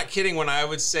 I'm not kidding when I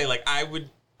would say, like, I would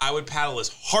paddle as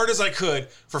hard as I could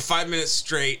for 5 minutes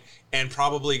straight and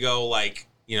probably go, like,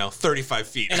 35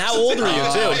 feet. And how old were you,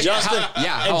 too? Justin?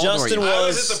 Yeah, And Justin I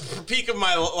was was at the peak of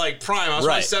my, like, prime. I was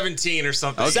probably 17 or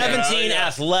something. 17,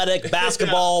 athletic,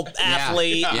 basketball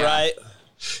athlete, right?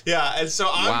 Yeah, and so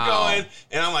I'm going,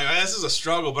 and I'm like, this is a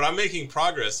struggle, but I'm making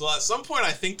progress. Well, at some point,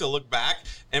 I think to look back,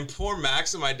 and poor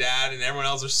Max and my dad and everyone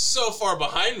else are so far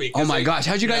behind me. Oh my gosh,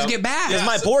 how'd you guys get back? Because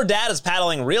my poor dad is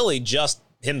paddling really just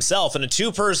himself in a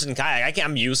 2-person kayak.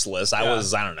 I'm useless. I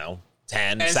was, I don't know,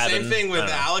 10, and 7. Same thing with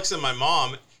Alex and my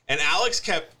mom. And Alex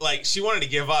kept, like, she wanted to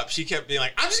give up. She kept being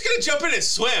like, I'm just going to jump in and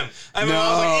swim. I mean, I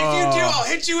was like, if you do, I'll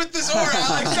hit you with this oar,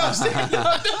 Alex.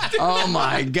 Don't do Oh,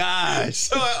 my gosh.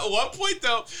 So at one point,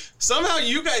 though, somehow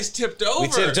you guys tipped over. We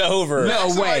tipped over.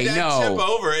 Max No way, and my dad no. tip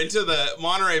over into the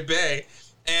Monterey Bay.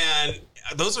 And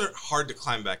those are hard to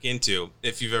climb back into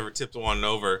if you've ever tipped one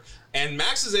over. And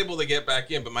Max is able to get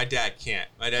back in, but my dad can't.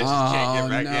 My dad just can't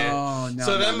get back in.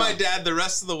 So then my dad, the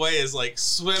rest of the way, is like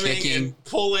swimming and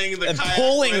pulling the kayak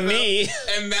pulling with me. him.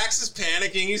 And Max is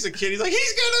panicking. He's a kid. He's like,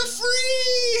 he's gonna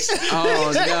freeze.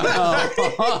 Oh,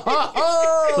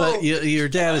 no. But your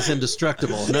dad is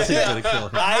indestructible. Nothing's going to kill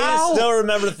him. I still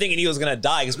remember thinking he was going to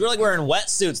die because we were like wearing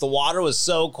wetsuits. The water was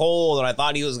so cold and I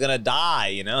thought he was going to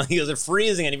die, He was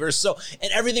freezing and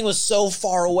and everything was so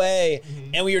far away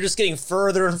and we were just getting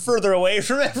further and further away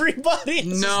from everybody.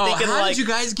 It's No, just thinking, how did you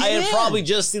guys get I had in? probably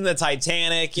just seen the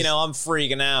Titanic, I'm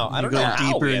freaking out. I don't know Go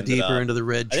how deeper we and ended deeper up. into the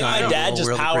red I think my triangle. dad just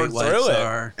where the powered great through whites it.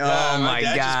 are. Oh, my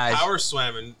dad gosh. just power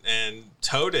swam and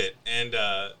towed it. And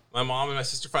my mom and my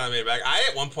sister finally made it back. I,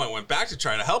 at one point, went back to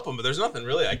try to help him, but there's nothing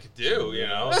really I could do,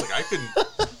 Like, I couldn't.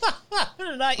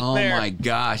 What a nightmare. Oh, my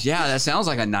gosh. Yeah, that sounds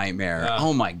like a nightmare.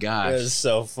 Oh, my It gosh. was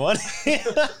so funny.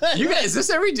 You guys, is this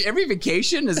every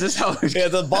vacation? Is this how Yeah,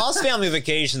 the Boss family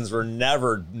vacations were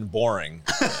never boring.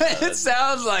 it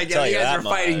sounds like? Tell You you guys that are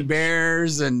fighting much.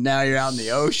 bears, and now you're out in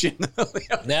the ocean.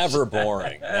 Never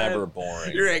boring. Never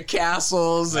boring. You're at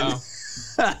castles. And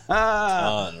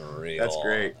Unreal. That's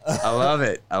great. I love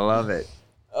it. I love it.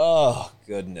 Oh,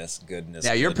 goodness.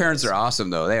 Yeah, your parents are awesome,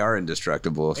 though. They are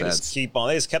indestructible. If They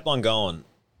just kept on going.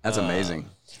 that's amazing.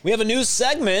 We have a new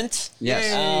segment.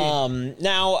 Yes.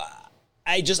 Now,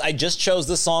 I just chose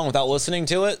this song without listening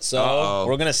to it, so Uh-oh.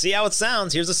 we're gonna see how it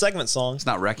sounds. Here's a segment song. It's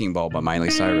not Wrecking Ball by Miley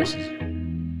Cyrus. It's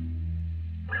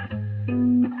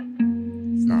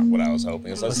not what I was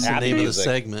hoping. It's What's the happy name music. of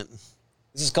the segment?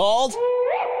 This is called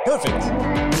Perfect.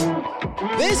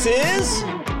 This is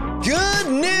Good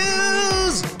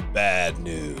News, Bad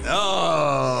News.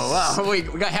 Oh, wow. We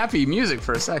got happy music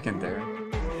for a second there.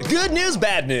 Good news,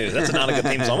 bad news. That's not a good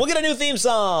theme song. We'll get a new theme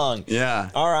song. Yeah.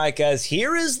 All right, guys.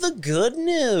 Here is the good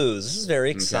news. This is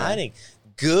very exciting.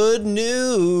 Good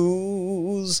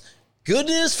news. Good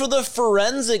news for the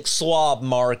forensic swab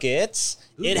market.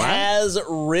 It what? has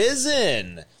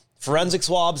risen. Forensic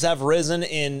swabs have risen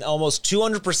in almost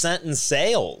 200% in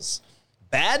sales.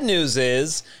 Bad news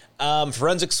is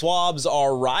forensic swabs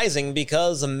are rising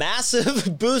because a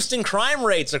massive boost in crime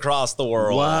rates across the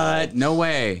world. What? No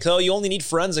way. So you only need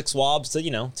forensic swabs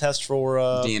to, test for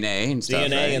DNA and stuff.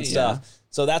 DNA right? and stuff.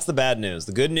 So that's the bad news.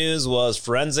 The good news was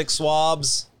forensic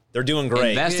swabs. They're doing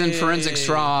great. Invest in forensic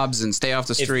swabs and stay off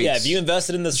the streets. If you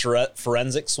invested in this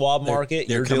forensic swab market,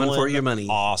 they're you're coming doing for your money.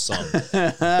 Awesome.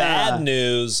 Bad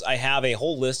news. I have a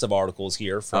whole list of articles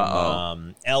here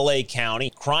from L.A.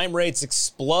 County. Crime rates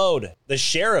explode. The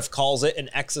sheriff calls it an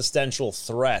existential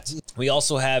threat. We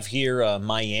also have here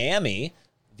Miami.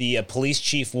 The police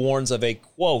chief warns of a,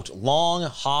 quote, long,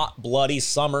 hot, bloody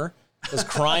summer. Because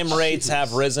crime rates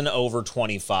have risen over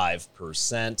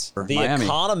 25%. The Miami.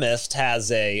 Economist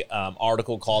has a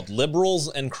article called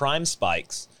Liberals and Crime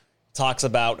Spikes. Talks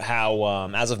about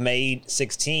how, as of May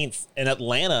 16th, in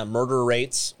Atlanta, murder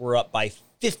rates were up by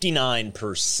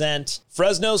 59%.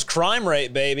 Fresno's crime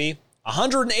rate, baby.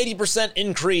 180%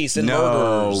 increase in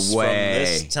murders way. from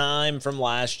this time from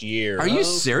last year. Are you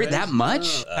serious? That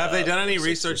much? Have they done any 6%.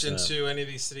 research into any of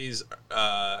these cities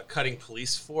cutting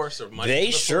police force or money? They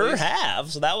to the sure police?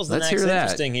 have. So that was the Let's next hear that.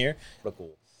 interesting here.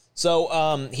 Cool.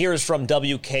 So here's from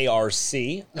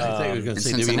WKRC. I thought you were going to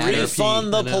say Cincinnati. WRP.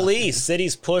 Refund the I know. police.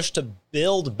 Cities push to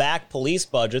build back police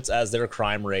budgets as their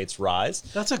crime rates rise.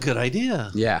 That's a good idea.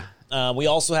 Yeah. We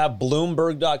also have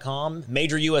Bloomberg.com.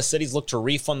 Major U.S. cities look to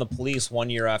refund the police 1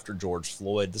 year after George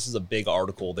Floyd. This is a big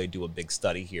article. They do a big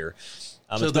study here.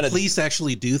 So it's the been police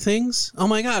actually do things? Oh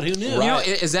my God, who knew? You know,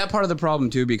 is that part of the problem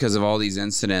too? Because of all these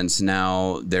incidents,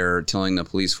 now they're telling the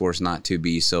police force not to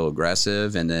be so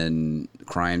aggressive, and then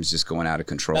crime's just going out of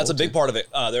control. That's a big part of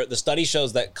it. The study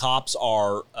shows that cops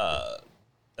are,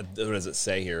 what does it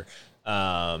say here?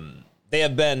 they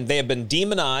have been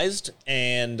demonized,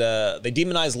 and they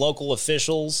demonize local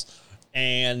officials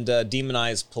and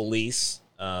demonize police.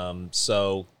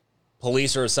 So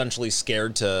police are essentially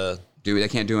scared to They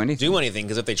can't do anything.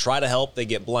 because if they try to help, they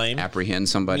get blamed. Apprehend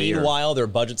somebody. Meanwhile, their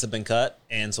budgets have been cut,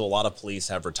 and so a lot of police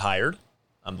have retired.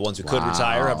 The ones who could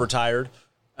retire have retired.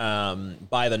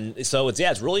 It's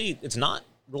not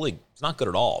good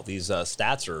at all. These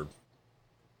stats are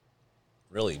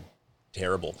really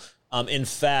terrible. In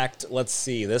fact, let's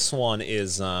see. This one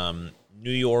is New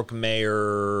York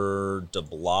Mayor de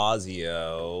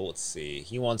Blasio. Let's see.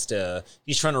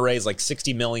 He's trying to raise like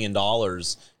 $60 million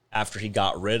after he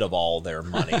got rid of all their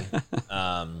money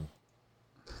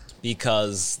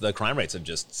because the crime rates have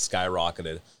just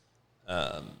skyrocketed.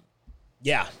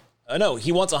 No,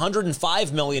 he wants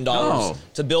 $105 million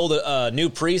to build a new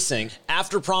precinct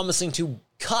after promising to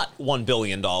cut $1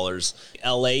 billion.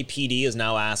 LAPD is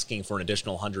now asking for an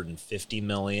additional $150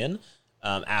 million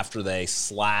after they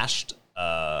slashed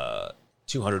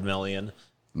 $200 million,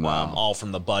 all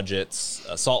from the budgets.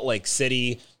 Salt Lake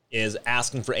City is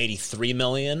asking for $83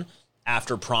 million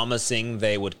after promising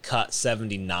they would cut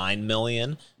 $79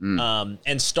 million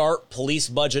and start police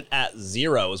budget at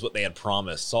zero is what they had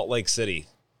promised. Salt Lake City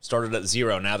started at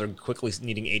zero. Now they're quickly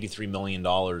needing $83 million.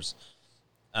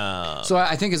 So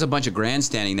I think it's a bunch of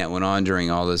grandstanding that went on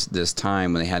during all this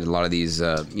time when they had a lot of these,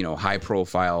 high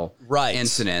profile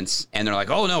incidents, and they're like,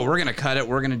 "Oh no, we're going to cut it.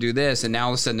 We're going to do this," and now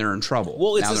all of a sudden they're in trouble.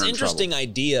 Well, it's this interesting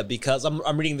idea because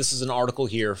I'm reading. This is an article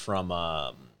here from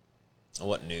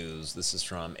what news? This is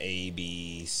from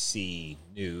ABC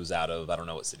News out of I don't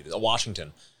know what city it is,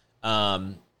 Washington.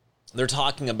 They're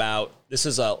talking about, this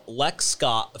is Lex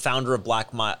Scott, founder of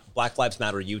Black Lives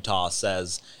Matter Utah,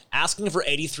 says, asking for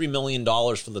 $83 million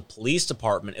for the police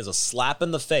department is a slap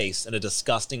in the face and a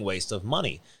disgusting waste of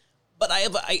money. But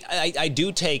I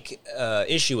do take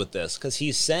issue with this because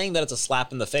he's saying that it's a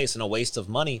slap in the face and a waste of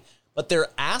money, but they're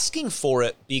asking for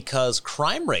it because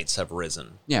crime rates have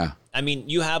risen. Yeah. I mean,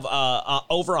 you have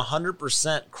over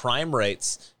 100% crime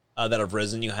rates that have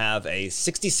risen. You have a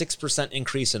 66%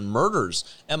 increase in murders.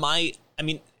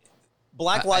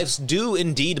 Black lives do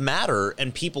indeed matter,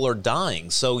 and people are dying.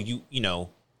 So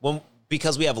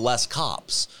because we have less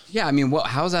cops. Yeah,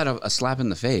 how's that a slap in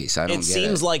the face? I don't get it. It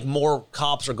seems like more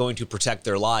cops are going to protect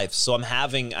their lives. So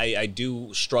I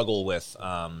do struggle with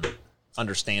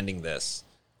understanding this.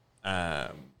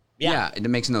 It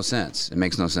makes no sense. It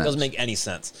doesn't make any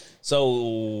sense.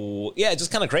 So it's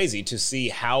just kind of crazy to see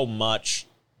how much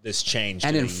this changed.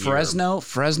 And in Fresno,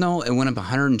 it went up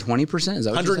 120%. Is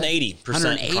that what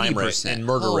 180% crime rate and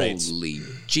murder rates. Holy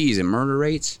jeez, and murder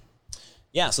rates.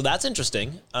 Yeah, so that's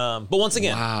interesting. But once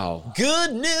again, wow,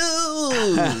 good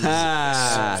news.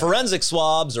 Forensic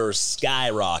swabs are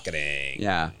skyrocketing.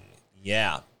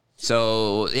 Yeah.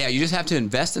 So, you just have to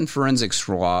invest in forensic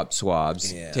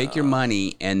swabs, take your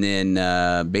money, and then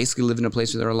basically live in a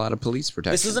place where there are a lot of police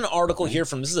protection. This is an article here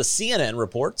this is a CNN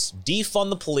reports, defund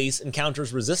the police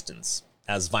encounters resistance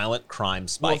as violent crime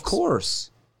spikes. Well, of course.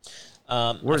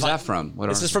 Where's that from?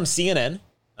 This is from CNN.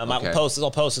 I'll post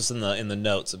this in the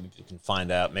notes so you can find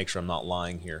out, make sure I'm not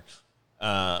lying here.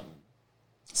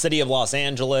 City of Los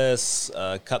Angeles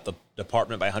cut the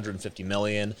department by $150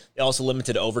 million. They also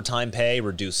limited overtime pay,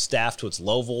 reduced staff to its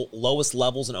lowest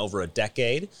levels in over a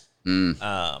decade.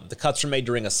 The cuts were made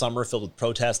during a summer filled with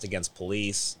protests against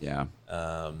police. Yeah.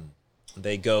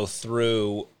 They go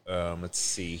through, let's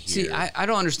see here. See, I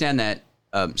don't understand that.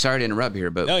 Sorry to interrupt here,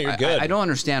 but no, you're good. I don't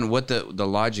understand what the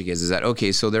logic is. Is that,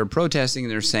 okay, so they're protesting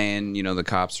and they're saying, the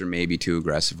cops are maybe too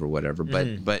aggressive or whatever,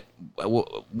 but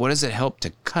what does it help to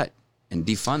cut and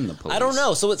defund the police? I don't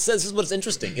know. So it says, this is what's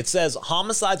interesting. It says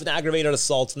homicides and aggravated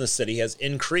assaults in the city has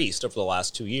increased over the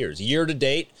last 2 years. Year to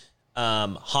date,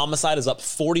 homicide is up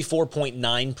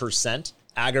 44.9%.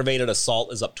 Aggravated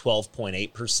assault is up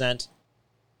 12.8%.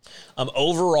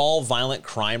 Overall violent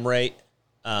crime rate,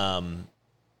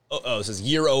 it says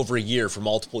year over year for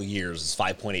multiple years is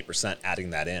 5.8%,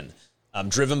 adding that in.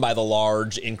 Driven by the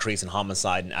large increase in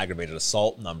homicide and aggravated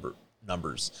assault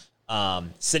numbers.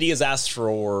 City has asked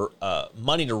for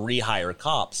money to rehire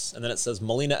cops. And then it says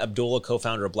Melina Abdullah,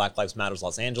 co-founder of Black Lives Matter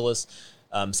Los Angeles,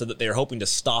 said that they are hoping to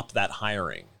stop that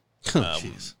hiring.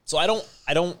 So I don't,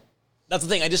 that's the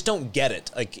thing. I just don't get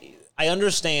it. Like, I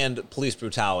understand police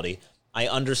brutality. I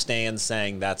understand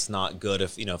saying that's not good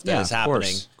if that is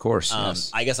happening. Of course,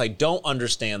 yes. I guess I don't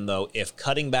understand, though, if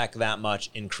cutting back that much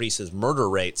increases murder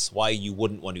rates, why you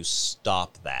wouldn't want to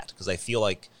stop that. Because I feel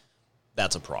like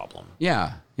that's a problem.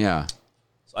 Yeah.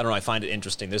 So I don't know. I find it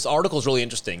interesting. This article is really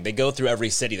interesting. They go through every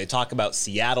city. They talk about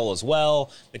Seattle as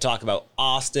well. They talk about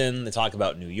Austin. They talk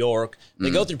about New York.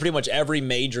 They go through pretty much every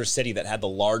major city that had the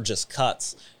largest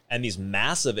cuts and these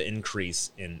massive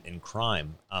increase in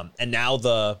crime. And now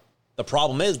the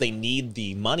problem is they need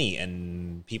the money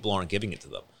and people aren't giving it to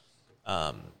them.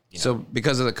 So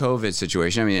because of the COVID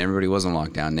situation, I mean, everybody was in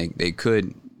lockdown. They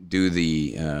could do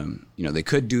the, they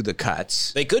could do the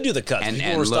cuts. They could do the cuts.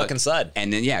 People were stuck inside.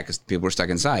 And then, because people were stuck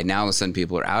inside. Now all of a sudden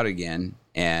people are out again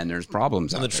and there's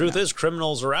problems. And the truth is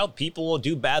criminals are out. People will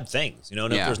do bad things. And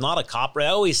if there's not a cop, I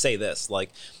always say this, like,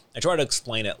 I try to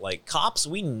explain it, like, cops,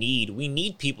 we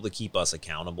need people to keep us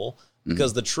accountable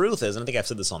because the truth is, and I think I've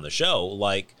said this on the show,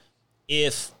 like,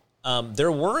 if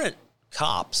there weren't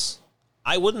cops,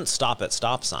 I wouldn't stop at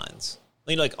stop signs.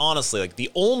 I mean, like, honestly, like,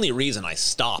 the only reason I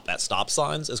stop at stop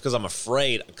signs is because I'm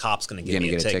afraid a cop's going to give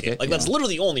me a ticket. Like, that's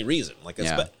literally the only reason. Like,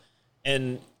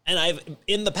 and I've,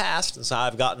 in the past, and so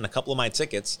I've gotten a couple of my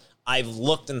tickets, I've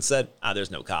looked and said,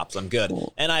 there's no cops, I'm good.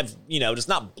 Cool. And I've, just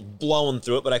not blown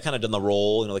through it, but I kind of done the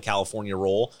roll, the California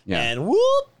roll. Yeah. And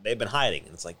whoop, they've been hiding.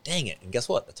 And it's like, dang it. And guess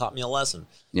what? It taught me a lesson.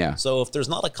 Yeah. So if there's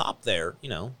not a cop there,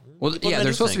 Well,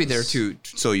 they're supposed to be there too,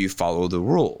 so you follow the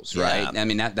rules, right? Yeah. I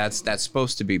mean, that's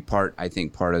supposed to be part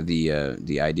of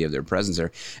the idea of their presence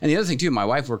there. And the other thing too, my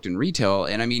wife worked in retail,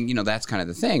 and I mean, that's kind of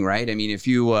the thing, right? I mean, if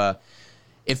you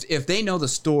if they know the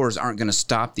stores aren't going to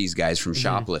stop these guys from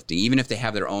shoplifting, even if they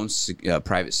have their own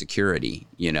private security,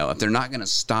 if they're not going to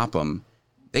stop them,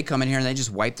 they come in here and they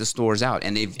just wipe the stores out,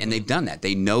 and they've done that.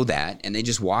 They know that, and they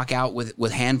just walk out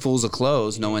with handfuls of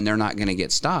clothes, knowing they're not going to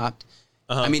get stopped.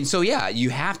 I mean, so you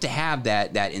have to have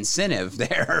that incentive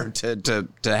there to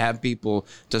have people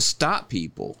to stop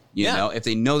people. You know, if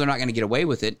they know they're not going to get away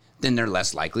with it, then they're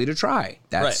less likely to try.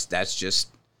 That's just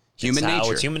human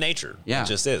nature. It's human nature. Yeah, it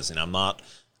just is. And I'm not.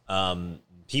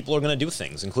 People are going to do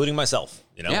things, including myself.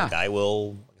 Like I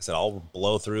will. Like I said, I'll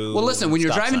blow through. Well, listen, when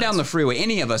you're driving down the freeway,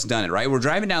 any of us done it, right? We're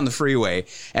driving down the freeway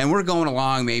and we're going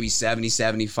along maybe 70,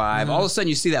 75. All of a sudden,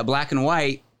 you see that black and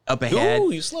white up ahead.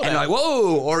 Ooh, you slow down. And you're like,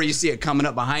 whoa, or you see it coming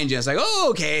up behind you. It's like, oh,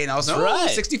 okay. And all of a sudden,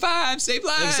 65, save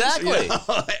lives. Exactly.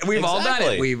 We've all done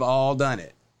it. We've all done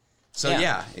it. So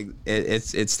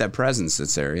it's that presence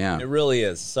that's there. Yeah, it really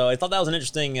is. So I thought that was an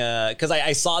interesting because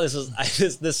I saw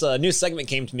this new segment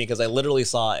came to me because I literally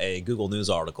saw a Google News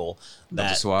article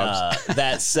that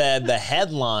that said the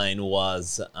headline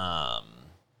was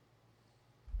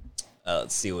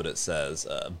let's see what it says.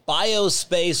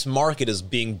 Biospace market is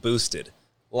being boosted.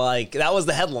 Like, that was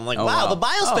the headline. Like, wow, the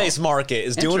biospace market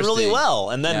is doing really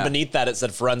well. And then beneath that, it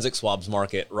said forensic swabs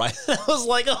market, right? I was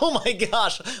like, oh my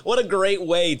gosh, what a great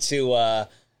way to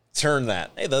turn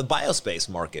that. Hey, the biospace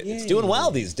market, it's doing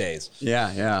well these days.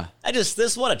 Yeah.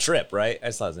 What a trip, right? I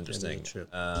just thought it was interesting.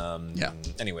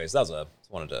 Anyways, that's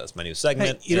my new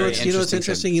segment. Hey, what's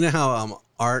interesting? You know how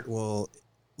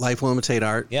life will imitate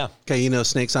art? Yeah. Okay,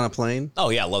 Snakes on a Plane? Oh,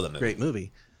 yeah, I love that movie. Great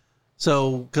movie.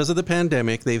 So, because of the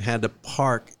pandemic, they've had to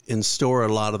park and store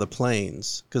a lot of the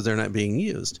planes because they're not being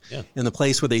used. Yeah. And the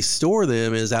place where they store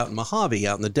them is out in Mojave,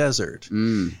 out in the desert.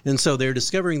 And so they're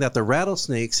discovering that the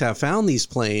rattlesnakes have found these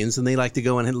planes, and they like to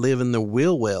go and live in the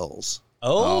wheel wells.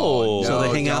 So they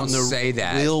hang out in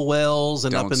the wheel wells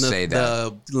and up in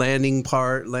the landing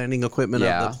equipment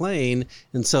of the plane.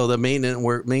 And so the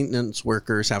maintenance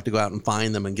workers have to go out and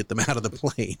find them and get them out of the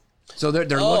plane. So they're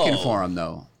looking for them,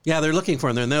 though. Yeah, they're looking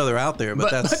for them. They're out there, but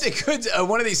they could.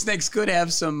 One of these snakes could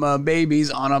have some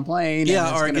babies on a plane.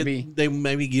 Yeah, or they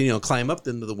maybe climb up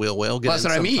into the wheel well. That's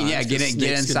what I mean. Yeah, get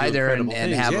inside there and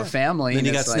have a family. Then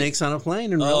you got snakes on a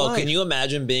plane in real life. Can you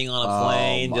imagine being on a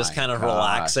plane, just kind of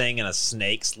relaxing, and a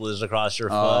snake slithers across your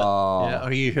foot? Yeah,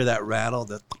 or you hear that rattle.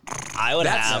 I would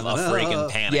have a freaking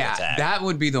panic attack. That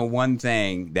would be the one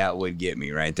thing that would get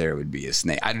me right there. Would be a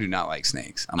snake. I do not like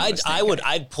snakes.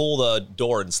 I'd pull the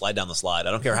door and slide down the slide.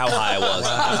 I don't care how high I was.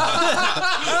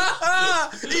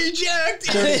 Eject!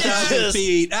 30,000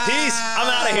 feet. Peace. I'm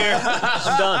out of here.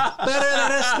 I'm done.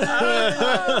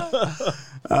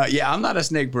 I'm not a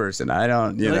snake person. I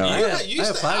don't, You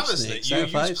used to have a snake. You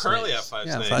currently have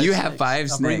 5 snakes. You have 5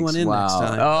 snakes. I'll bring one in next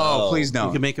time. Oh, please don't.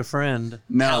 You can make a friend.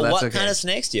 No, that's okay. What kind of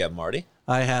snakes do you have, Marty?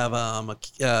 I have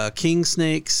king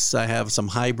snakes. I have some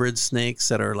hybrid snakes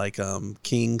that are like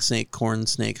king snake, corn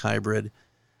snake hybrid.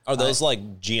 Are those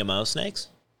like GMO snakes?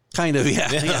 Kind of,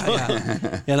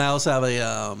 yeah. And I also have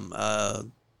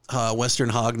a western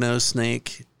hognose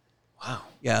snake. Wow.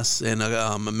 Yes, and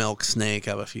a milk snake.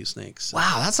 I have a few snakes.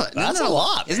 Wow, that's a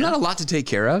lot. Isn't that a lot to take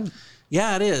care of?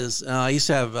 Yeah, it is. I used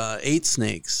to have 8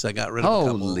 snakes. I got rid of a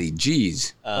couple. Holy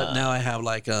jeez. But now I have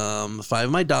like 5.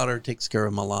 My daughter takes care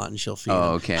of them a lot, and she'll feed them.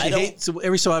 Okay. She hates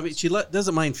every so often. She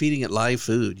doesn't mind feeding it live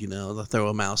food. You know, they'll throw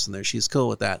a mouse in there. She's cool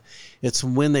with that. It's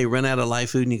when they run out of live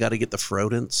food, and you got to get the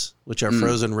frodents, which are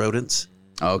frozen rodents.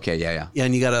 Okay, yeah. Yeah,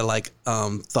 and you got to like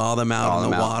thaw them out in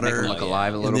the water, make them look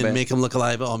alive a little and then bit. make them look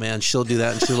alive. Oh man, she'll do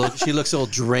that, and she looks all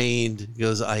drained.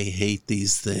 Goes, I hate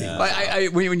these things. Yeah.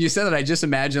 When you said that, I just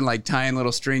imagine like tying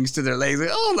little strings to their legs,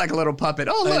 like a little puppet.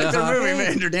 Oh, look, they're moving,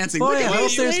 man. They're dancing. Boy, Look I at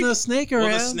hope me. there's no snake around.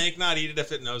 Will the snake not eat it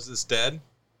if it knows it's dead?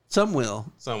 Some will.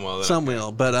 Some will. Some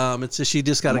will, but it's just, she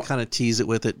just got to kind of tease it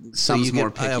with it. Some's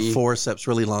more I have picky. forceps,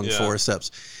 really long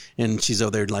forceps, and she's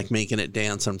over there like making it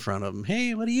dance in front of them.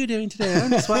 Hey, what are you doing today? I'm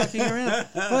just walking around.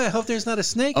 Boy, I hope there's not a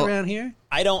snake around here.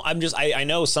 I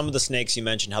know some of the snakes you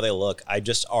mentioned how they look.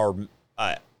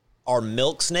 Are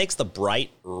milk snakes the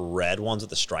bright red ones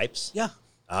with the stripes? Yeah.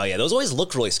 Oh yeah, those always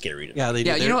look really scary to me. Yeah, they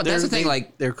do. Yeah, you know what? That's the thing.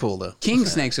 Like they're cool though. King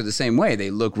snakes are the same way. They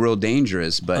look real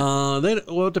dangerous, but Well,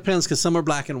 it depends because some are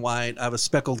black and white. I have a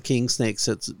speckled king snake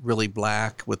that's really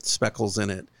black with speckles in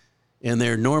it, and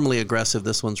they're normally aggressive.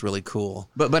 This one's really cool.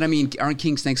 but I mean, aren't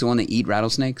king snakes the one that eat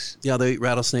rattlesnakes? Yeah, they eat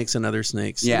rattlesnakes and other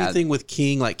snakes. Yeah. Anything with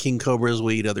king, like king cobras,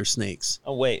 will eat other snakes.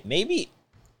 Oh wait,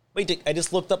 I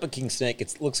just looked up a king snake.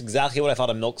 It looks exactly what I thought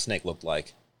a milk snake looked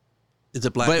like. Is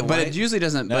it black and But white? it usually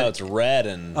doesn't. No, but, it's red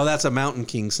and Oh, that's a mountain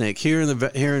king snake. Here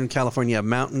in California, you have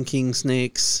mountain king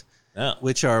snakes, oh.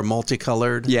 which are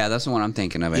multicolored. yeah, that's the one I'm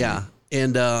thinking of. I Yeah. think.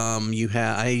 And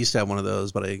I used to have one of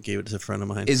those, but I gave it to a friend of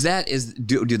mine.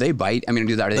 Do they bite? I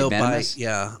mean, are they They'll venomous? bite.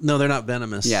 Yeah. No, they're not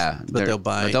venomous. Yeah, but they'll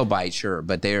bite. But they'll bite, sure.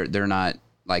 But they're not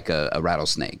like a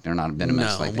rattlesnake. They're not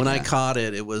venomous. No, like when I that. caught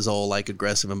it, it was all like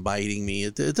aggressive and biting me.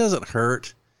 It doesn't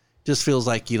hurt. Just feels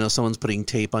like, someone's putting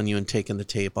tape on you and taking the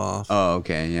tape off. Oh,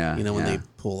 okay, yeah. When yeah. they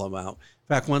pull them out. In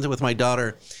fact, once with my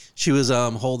daughter, she was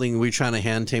we were trying to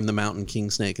hand tame the mountain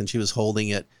king snake, and she was holding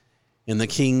it. And the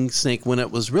king snake, when it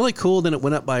was really cool, then it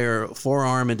went up by her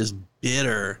forearm and just bit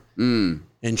her. And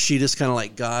she just kind of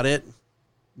like got it,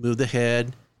 moved the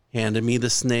head, handed me the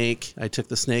snake. I took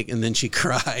the snake, and then she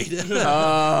cried.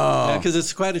 Oh. Because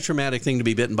it's quite a traumatic thing to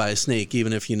be bitten by a snake,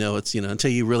 even if it's,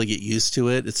 until you really get used to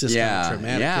it. It's just kind of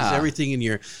traumatic. Because everything in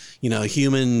your,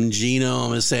 human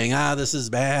genome is saying, this is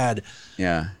bad.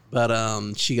 Yeah.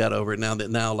 But she got over it.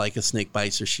 Now like a snake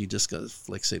bites her, she just goes,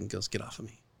 flicks it and goes, get off of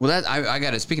me. Well, I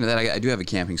got it. Speaking of that, I do have a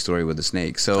camping story with a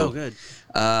snake. So, good.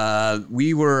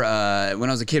 We were when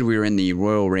I was a kid, we were in the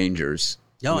Royal Rangers.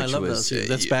 Oh, I love those.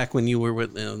 That's back when you were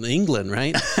with England,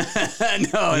 right?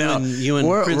 No. You and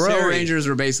Prince Royal Harry. Rangers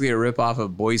were basically a ripoff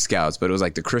of Boy Scouts, but it was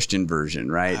like the Christian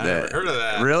version, right? I never heard of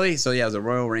that. Really? So yeah, it was the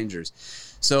Royal Rangers.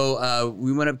 So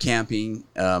we went up camping,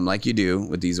 like you do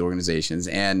with these organizations,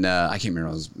 and I can't remember.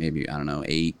 I was maybe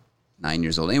 8, 9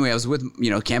 years old. Anyway, I was with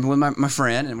camping with my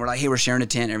friend, and we're like, hey, we're sharing a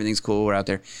tent. Everything's cool. We're out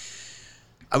there.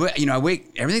 I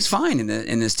wake. Everything's fine in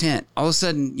this tent. All of a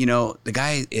sudden, the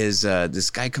guy is this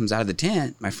guy comes out of the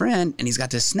tent, my friend, and he's got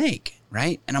this snake,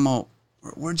 right? And I'm all,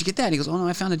 where'd you get that? He goes, oh no,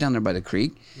 I found it down there by the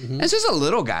creek. And it's just a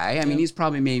little guy. I mean, he's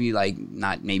probably maybe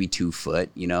not 2 foot,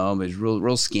 but he's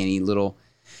real skinny, little.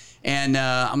 And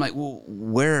I'm like, well,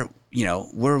 where?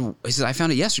 Where? He says, I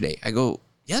found it yesterday. I go,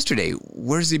 yesterday?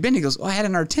 Where's he been? He goes, I had it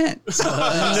in our tent.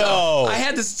 No.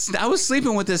 I was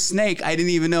sleeping with this snake. I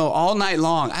didn't even know all night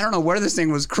long. I don't know where this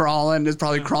thing was crawling. It's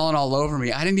probably crawling all over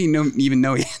me. I didn't even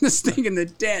know he had this thing in the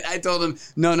tent. I told him,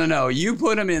 no. You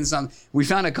put him in some. We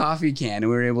found a coffee can, and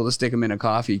we were able to stick him in a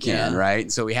coffee can, right?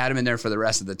 So we had him in there for the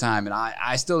rest of the time. And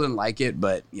I still didn't like it,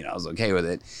 but I was okay with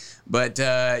it. But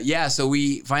so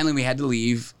we had to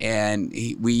leave, and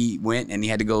we went, and he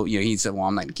had to go. He said, well,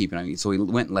 I'm not keeping it on you. So we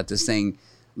went and let this thing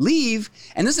leave,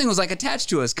 and this thing was like attached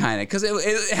to us kind of because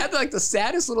it had like the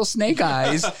saddest little snake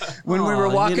eyes when we were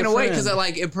walking away because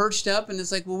it perched up and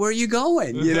it's like, well, where are you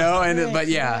going, but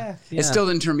it still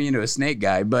didn't turn me into a snake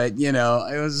guy, but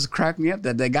it was cracked me up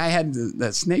that the guy had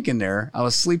that snake in there. I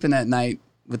was sleeping that night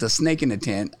with a snake in the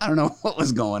tent. I don't know what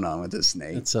was going on with this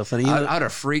snake. It's so funny. I'd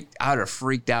have freaked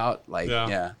out.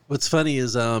 What's funny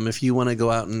is if you want to go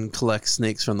out and collect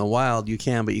snakes from the wild, you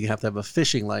can, but you have to have a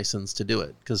fishing license to do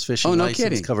it because fishing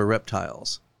licenses cover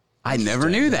reptiles. I never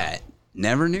knew that.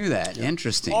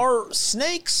 Interesting. Are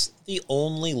snakes the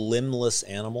only limbless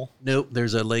animal? Nope,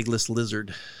 there's a legless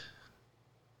lizard.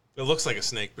 It looks like a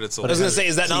snake, but it's a I was going to say,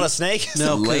 is that not a snake?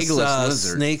 No, legless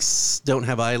lizard. Snakes don't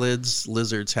have eyelids.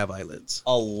 Lizards have eyelids.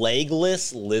 A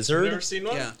legless lizard? You've never seen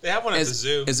one? Yeah. They have one at the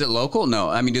zoo. Is it local? No.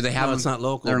 I mean, do they have No, them? it's not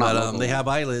local, They're but not local. they have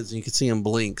eyelids, and you can see them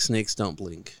blink. Snakes don't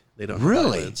blink. They don't Really?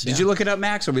 have eyelids. Did you look it up,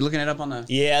 Max? Are we looking it up on the...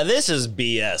 Yeah, this is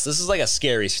BS. This is like a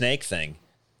scary snake thing.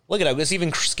 Look at it. It's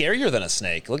even scarier than a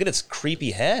snake. Look at its creepy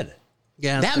head.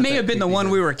 Yeah, it's That got may have been the creepy one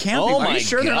head. we were camping. Oh Are my you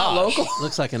sure they're not gosh. local?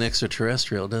 Looks like an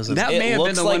extraterrestrial, doesn't That it? may have been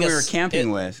looks the like one we were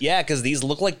camping with. Yeah, because these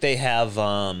look like they have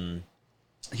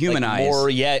Human like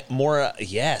eyes.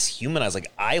 yes, human eyes,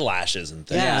 like eyelashes and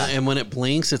things. Yeah, and when it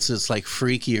blinks, it's like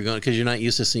freaky. You're going because you're not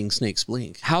used to seeing snakes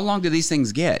blink. How long do these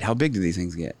things get? How big do these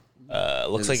things get?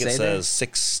 Looks Does like it it say there? says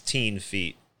 16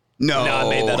 feet. No, No, I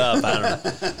made that up. I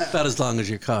don't know. About as long as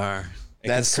your car.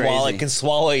 That's It can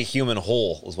swallow a human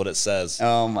whole, is what it says.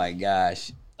 Oh my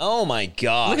gosh! Oh my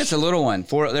gosh. Look, it's a little one.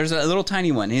 There's a little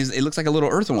tiny one. It looks like a little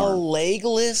a earthworm.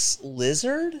 legless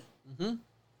lizard? Mm-hmm.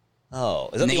 Oh,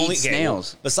 is that And the they only eat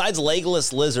snails. Besides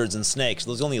legless lizards and snakes,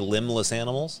 those are the only limbless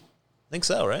animals? I think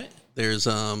so, right? There's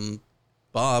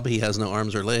Bob. He has no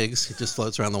arms or legs. He just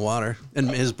floats around the water. And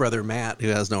his brother Matt, who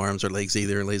has no arms or legs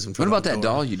either, and lays in What front about of the that door.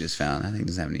 doll you just found? I think it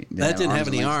doesn't have any. That didn't have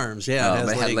and any legs. arms. Yeah, Oh, it has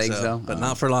but it had legs, though? But Oh.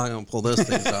 not for long. I'm gonna pull those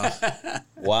things off.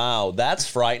 Wow, that's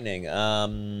frightening.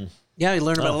 Yeah, you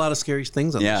learn about a lot of scary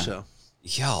things on Yeah. the show.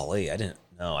 Golly, I didn't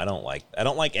know. I don't like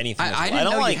anything. I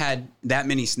didn't know you had that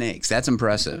many snakes. That's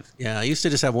impressive. Yeah, I used to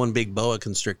just have one big boa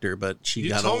constrictor, but she You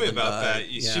got told old me and about died.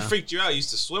 that. She Yeah. freaked you out. You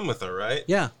used to swim with her, right?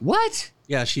 Yeah, What?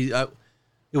 yeah.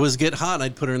 It was get hot. And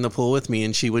I'd put her in the pool with me,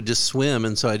 and she would just swim.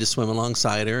 And so I just swim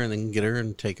alongside her, and then get her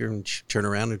and take her and turn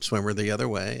around and swim her the other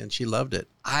way. And she loved it.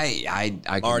 I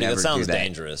could Marty, never that sounds do that.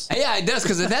 dangerous. Yeah, it does.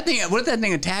 Because if that thing, what if that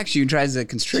thing attacks you and tries to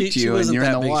constrict She you and wasn't you're in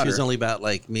that the big. water? She was only about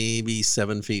like maybe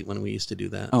 7 feet when we used to do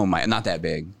that. Oh my, not that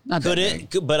big. Not that Could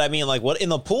big. it? But I mean, like, what in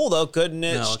the pool though? Couldn't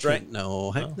it?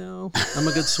 No, heck no. I'm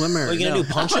a good swimmer. What are you gonna No. do?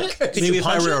 Punch it? Could Maybe you if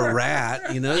I punch were it? a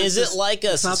rat, you know. Is it's it like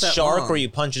a it's not that shark long. where you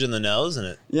punch it in the nose and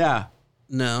it? Yeah.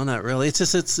 No, not really. It's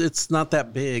just it's not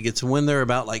that big. It's when they're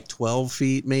about like 12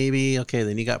 feet, maybe. Okay,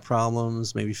 then you got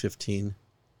problems. Maybe 15.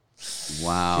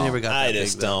 Wow. She never got that I big,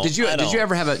 just though. don't. Did you I don't.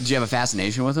 ever have a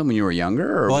fascination with them when you were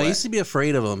younger? Or Well, I what? used to be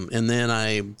afraid of them, and then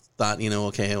I thought,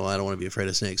 okay, well, I don't want to be afraid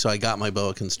of snakes, so I got my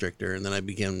boa constrictor, and then I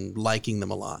began liking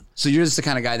them a lot. So you're just the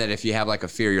kind of guy that if you have like a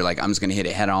fear, you're like, I'm just going to hit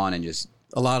it head on and just.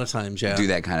 A lot of times, yeah. Do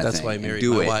that kind of That's thing why I and married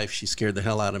do my it. wife. She scared the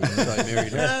hell out of me, so I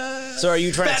married her. So are you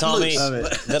trying to tell me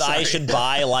loose. that I should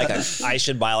buy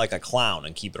like a clown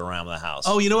and keep it around the house?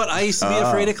 Oh, you know what? I used to be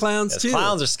afraid of clowns, Yes, too.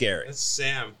 clowns are scary. That's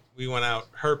Sam. We went out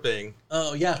herping.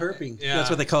 Oh, yeah, herping. Yeah. That's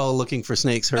what they call looking for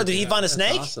snakes. Herping. Oh, did he find a That's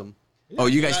snake? awesome. Oh,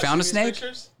 you guys Not found a seen these snake?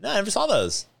 pictures? No, I never saw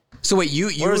those. So wait, you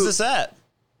Where is this at?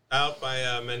 Out by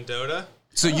Mendota.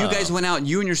 So you guys went out.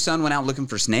 You and your son went out looking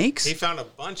for snakes. He found a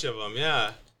bunch of them.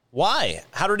 Yeah. Why?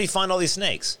 How did he find all these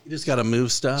snakes? You just got to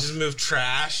move stuff. Just move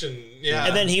trash and yeah.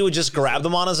 And then he would just grab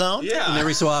them on his own? yeah. And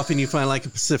every so often you find like a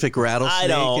Pacific rattlesnake, I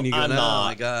don't. and you go, I'm "Oh not.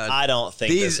 my god!" I don't think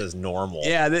These- this is normal.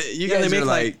 Yeah, you Yeah, guys they are make,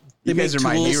 like like- you they guys are make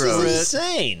my tools This for heroes. it. is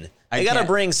insane. I I got to can't-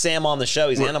 bring Sam on the show.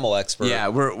 He's an animal expert. Yeah,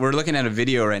 we're looking at a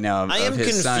video right now of, I am of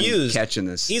his confused. son catching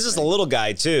this. He's just a little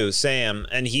guy too, Sam,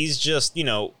 and he's just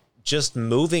just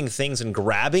moving things and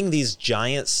grabbing these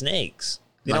giant snakes.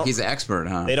 They like don't- he's an expert,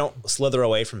 huh? They don't slither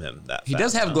away from him. He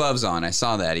does have gloves on. I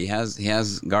saw that. He has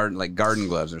garden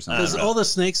gloves or something. Because all the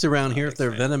snakes around here, if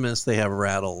they're venomous, they have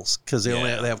rattles. Because they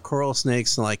Yeah. they have coral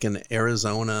snakes like in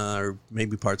Arizona or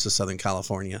maybe parts of Southern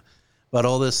California. But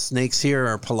all the snakes here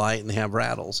are polite and they have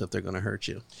rattles if they're going to hurt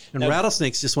you. And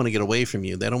rattlesnakes just want to get away from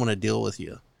you. They don't want to deal with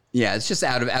you. Yeah, it's just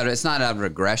out of it's not out of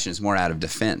aggression. It's more out of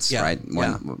defense, Yeah, right?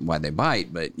 yeah. Why they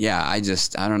bite, but yeah, I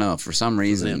don't know. For some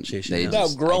reason, chase they you down.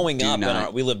 just, Now, growing I do up,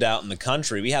 not- we lived out in the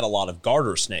country. We had a lot of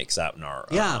garter snakes out in our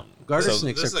Yeah, garter So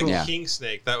snakes this are is cool. a Yeah. king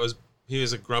snake. He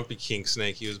was a grumpy king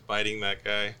snake. He was biting that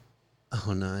guy.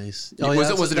 Oh, nice. Was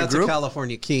it- was it a that's group? a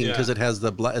California king because Yeah. it has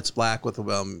it's black with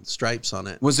stripes on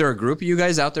it. Was there a group of you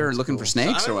guys out there looking for I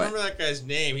snakes or don't what? remember that guy's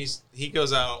name. He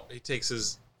goes out. He takes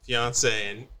his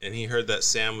fiance and he heard that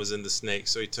Sam was into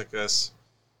snakes, so he took us.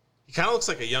 He kind of looks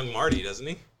like a young Marty, doesn't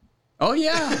he? Oh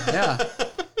yeah.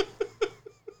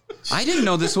 I didn't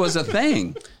know this was a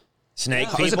thing. snake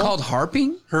Was people. it called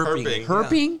harping? Herping.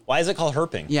 Herping? Why is it called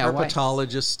herping? Yeah. why?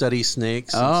 Herpetologists study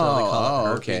snakes. And so they call it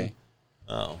herping. Okay.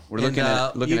 Oh, We're looking it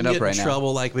up you can get right in now.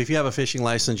 trouble. Like if you have a fishing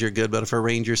license, you're good. But if a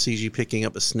ranger sees you picking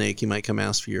up a snake, he might come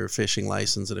ask for your fishing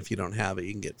license, and if you don't have it,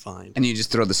 you can get fined. And you just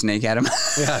throw the snake at him.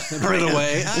 Yeah, put it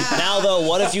away. now though,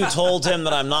 what if you told him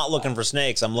that I'm not looking for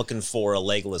snakes? I'm looking for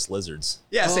legless lizards.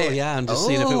 Yeah. Oh yeah, I'm just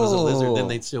seeing if it was a lizard. Then Oh.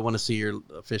 they'd still want to see your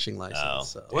fishing license. Oh.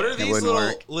 So. What are these wouldn't little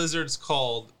work. lizards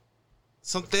called?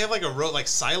 They have like a road, like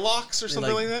Psylocks or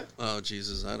something like that. Oh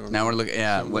Jesus, I don't know. Now we're looking.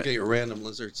 Yeah. Look at your random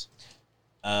lizards.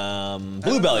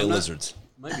 Blue belly I'm not- lizards.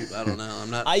 Might be, I don't know. I'm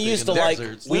not. I big used to into like-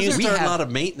 lizards. we used Lizards to are have- a lot of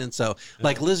maintenance. So,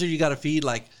 like lizard, you got to feed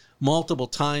like multiple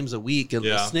times a week, and the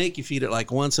Yeah. snake, you feed it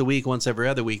like once a week, once every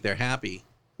other week. They're happy.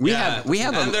 We have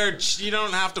and they're you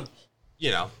don't have to,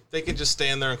 they can just stay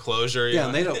in their enclosure. Yeah,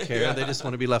 and they don't care. They just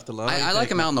want to be left alone. I like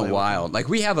them out in the wild. Like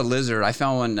we have a lizard. I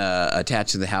found one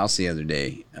attached to the house the other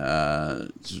day.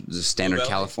 It's a standard Bluebelly?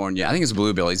 California. I think it's a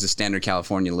bluebelly. It's a standard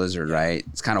California lizard, right?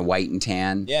 It's kind of white and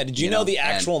tan. Yeah. Did you know the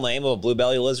actual name of a blue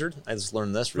belly lizard? I just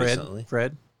learned this recently.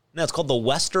 Fred. No, it's called the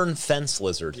Western fence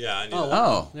lizard. Yeah, I knew that.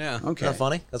 Oh, Yeah. Okay. Isn't that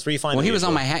funny? That's where you find. Well, it he was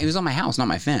on usually. my he was on my house, not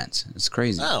my fence. It's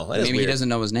crazy. Oh, that is maybe weird. he doesn't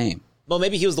know his name. Well,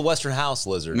 maybe he was the Western house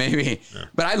lizard. Maybe,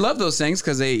 but I love those things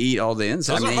because they eat all the insects.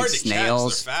 Those I are mean, they hard eat to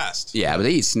snails. catch. They're fast. Yeah, but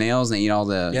they eat snails and they eat all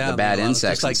the bad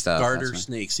insects just like and stuff. garter That's right.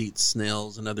 snakes eat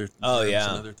snails and other. Oh worms yeah,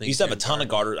 and other we things used to have a in ton of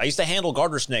garden. garter. I used to handle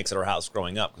garter snakes at our house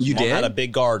growing up. You Mom did? had a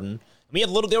big garden. We had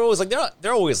little. They're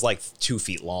always like 2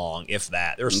 feet long, if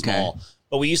that. They're small,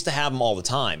 but we used to have them all the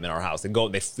time in our house. We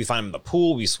find them in the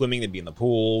pool. We'd be swimming. They'd be in the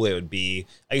pool. They would be.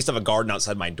 I used to have a garden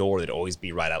outside my door. They'd always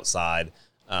be right outside.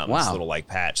 This Wow. little like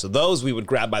patch. So those we would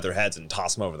grab by their heads and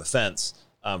toss them over the fence.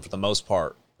 For the most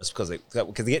part, just because they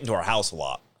get into our house a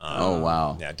lot. Oh,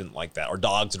 wow. Yeah, I didn't like that. Or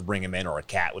dogs would bring them in, or a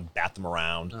cat would bat them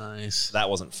around. Nice. That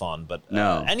wasn't fun. But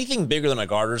No. anything bigger than a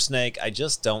garter snake, I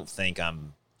just don't think I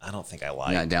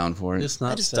like. Not down for it. It's I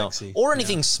not just sexy. don't. Or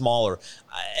anything smaller.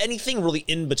 Anything really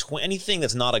in between. Anything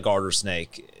that's not a garter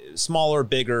snake. Smaller,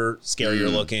 bigger,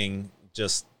 scarier looking.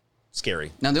 Just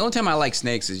scary. Now, the only time I like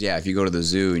snakes is, if you go to the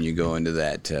zoo and you go into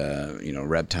that,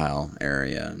 reptile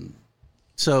area. And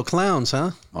So clowns,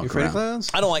 huh? Walk You afraid of around.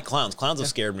 clowns? I don't like clowns. Clowns have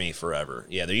scared me forever.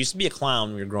 Yeah, there used to be a clown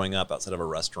when we were growing up outside of a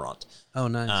restaurant. Oh,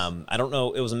 nice. I don't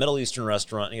know. It was a Middle Eastern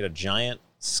restaurant. And he had a giant,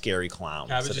 scary clown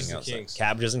Cabbages sitting and outside. Kings.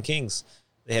 Cabbages and Kings.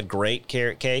 They had great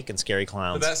carrot cake and scary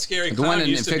clowns. But that scary The one clown in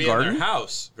used to Fig be Garden? in their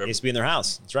house. It used to be in their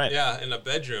house. That's right. Yeah, in a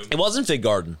bedroom. It wasn't Fig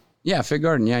Garden. Yeah, Fig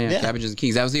Garden. Yeah. Yeah. Cabbages and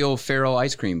Kings. That was the old Farrell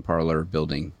ice cream parlor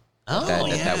building. Oh, that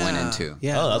went into.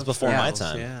 Yeah. Oh, that was those before my Farrells,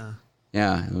 time. Yeah.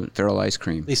 Yeah, Farrell ice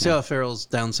cream. They still have Farrell's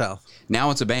down south.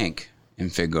 Now it's a bank in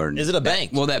Fig Garden. Is it a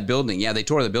bank? Well, that building. Yeah, they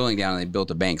tore the building down and they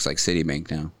built a bank. It's like Citibank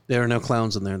now. There are no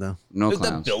clowns in there, though. No The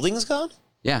clowns. building's gone?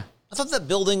 Yeah. I thought that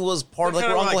building was part of like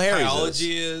Kinda where Uncle Harry's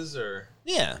biology is. is, or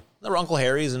Yeah. Where Uncle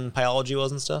Harry's and Pyology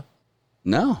was and stuff.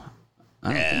 No, I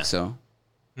don't Yeah. think so.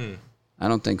 I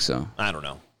don't think so. I don't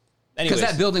know. Because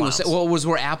Anyways, that building was clowns.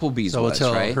 where Applebee's So was,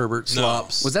 until right? Herbert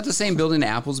Slops. Was that the same building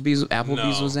that Applebee's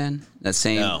No. was in? That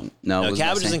same? No, it wasn't the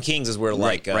Cabbages same? and Kings is where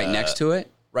like right next to it.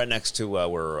 right next to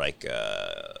where like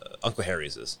Uncle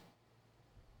Harry's is.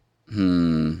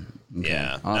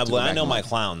 Yeah, I'll have to go I back know and my look.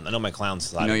 clown. I know my clown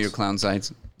side. You know your clown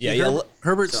sites. Yeah.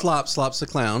 Herbert Slops the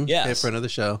clown, Yes. a friend of the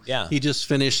show. Yeah. He just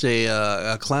finished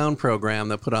a clown program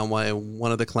that put on by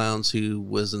one of the clowns who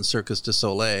was in Circus du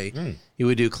Soleil. He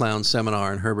would do clown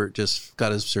seminar, and Herbert just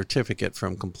got his certificate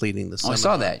from completing the Oh, seminar. I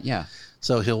saw that. Yeah.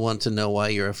 So he'll want to know why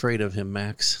you're afraid of him,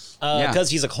 Max. Yeah. Because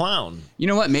he's a clown. You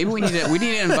know what? Maybe we need to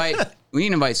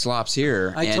invite Slops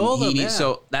here. I and told him, yeah.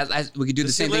 So we could do the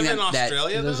does he same thing live in that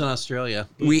Australia? He lives though? in Australia.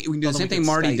 we can do the Although same we thing could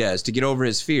Marty Skype. does to get over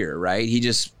his fear. Right? He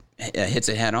just hits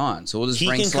it head on. So we'll just He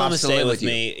bring can Slops come and to stay live with you.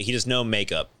 me. He just no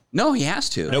makeup, No, he has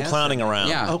to. no clowning around.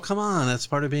 Yeah. Oh, come on. That's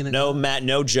part of being a No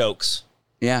no jokes.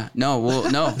 Yeah. No. Well,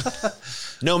 no.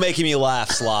 No making me laugh,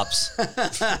 Slops.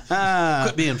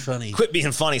 Quit being funny. Quit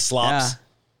being funny, Slops. Yeah.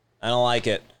 I don't like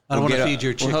it. I don't We'll want to get- feed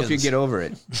your We'll chickens help you get over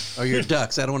it. or your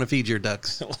ducks. I don't want to feed your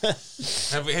ducks.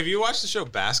 Have you watched the show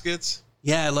Baskets?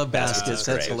 Yeah, I love Baskets baskets. is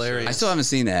That's great. hilarious. I still haven't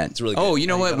seen that. It's really Oh, good. you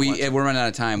know Yeah, you what? gotta watch it. We're running out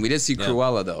of time. We did see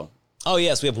Cruella though. Oh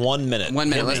yes, we have 1 minute. 1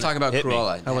 minute. Hit Let's me. talk about Hit me.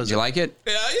 Cruella. How was Did you it? like it?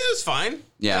 Yeah, it's fine.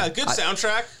 Yeah. Good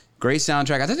soundtrack. Great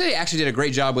soundtrack. I thought they actually did a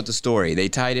great job with the story. They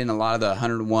tied in a lot of the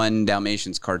 101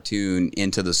 Dalmatians cartoon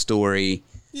into the story.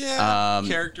 Yeah,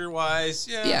 character-wise,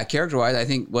 yeah. Yeah, character-wise, I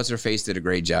think What's Her Face did a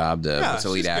great job. What's the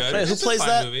lead she's good. actor? Hey, who It's a plays fine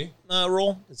that movie.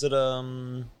 role? Is it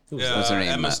who's Yeah, What's her name?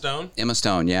 Emma Stone. Emma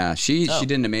Stone. Yeah, she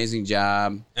did an amazing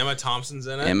job. Emma Thompson's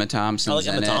in it. Emma Thompson's I like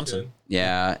Emma in it. Thompson.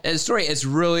 Yeah, and the story.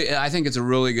 I think it's a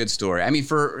really good story. I mean,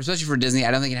 especially for Disney,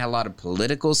 I don't think it had a lot of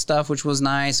political stuff, which was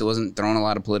nice. It wasn't throwing a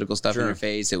lot of political stuff in your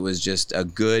face. It was just a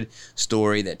good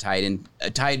story that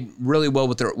tied really well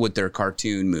with their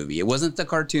cartoon movie. It wasn't the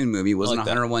cartoon movie. It wasn't like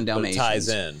that, 101 but it Dalmatians. ties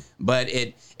in. But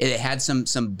it had some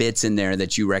bits in there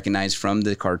that you recognize from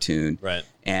the cartoon, Right.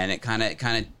 And it kind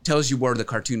of tells you where the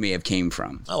cartoon may have came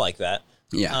from. I like that.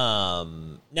 Yeah.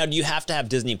 Now, do you have to have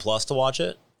Disney Plus to watch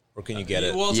it, or can you get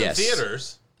it? Well, it's Yes. in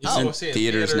theaters. You It's can in go see it in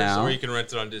theaters now. or you can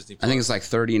rent it on Disney+. I think it's like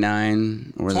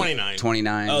 39 or 29.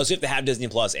 29. Oh, so you have to have Disney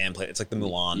Plus and play. It's like the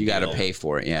Mulan. You got to deal. pay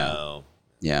for it. Yeah. Oh,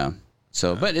 Yeah.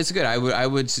 So, but it's good. I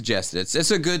would suggest it. It's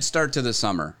a good start to the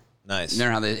summer. nice. You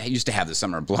know how they used to have the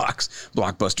summer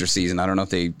blockbuster season. I don't know if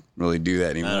they really do that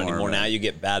anymore. Not anymore. but- Now you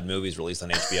get bad movies released on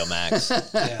HBO Max.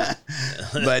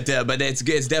 but it's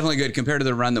definitely good compared to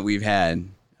the run that we've had.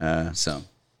 So.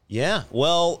 Yeah.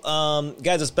 Well,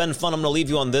 guys, it's been fun. I'm going to leave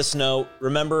you on this note.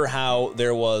 Remember how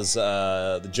there was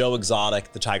the Joe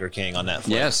Exotic, the Tiger King on Netflix?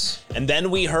 Yes. And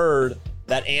then we heard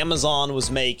that Amazon was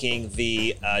making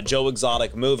the Joe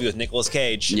Exotic movie with Nicolas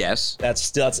Cage. Yes.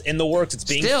 That's in the works.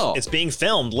 It's being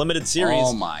filmed, limited series.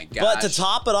 Oh my gosh. But to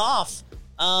top it off,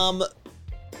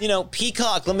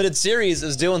 Peacock limited series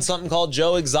is doing something called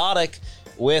Joe Exotic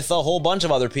with a whole bunch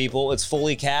of other people. It's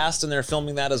fully cast, and they're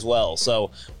filming that as well.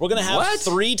 So we're gonna have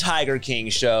 3 Tiger King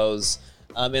shows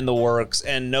in the works,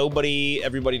 and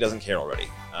everybody doesn't care already.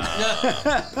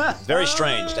 It's very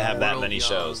strange to have that many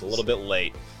shows. A little bit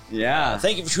late. Yeah.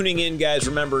 Thank you for tuning in, guys.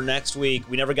 Remember, next week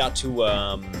we never got to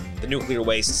the nuclear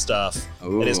waste stuff.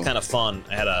 Ooh. It is kind of fun.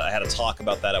 I had a talk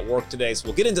about that at work today, so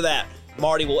we'll get into that.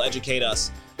 Marty will educate us.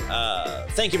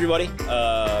 Thank you, everybody.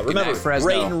 Remember, Fresno.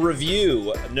 rate and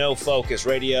review No Focus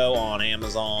Radio on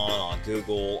Amazon, on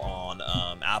Google, on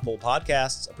Apple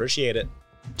Podcasts. Appreciate it.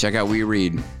 Check out We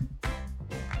Read.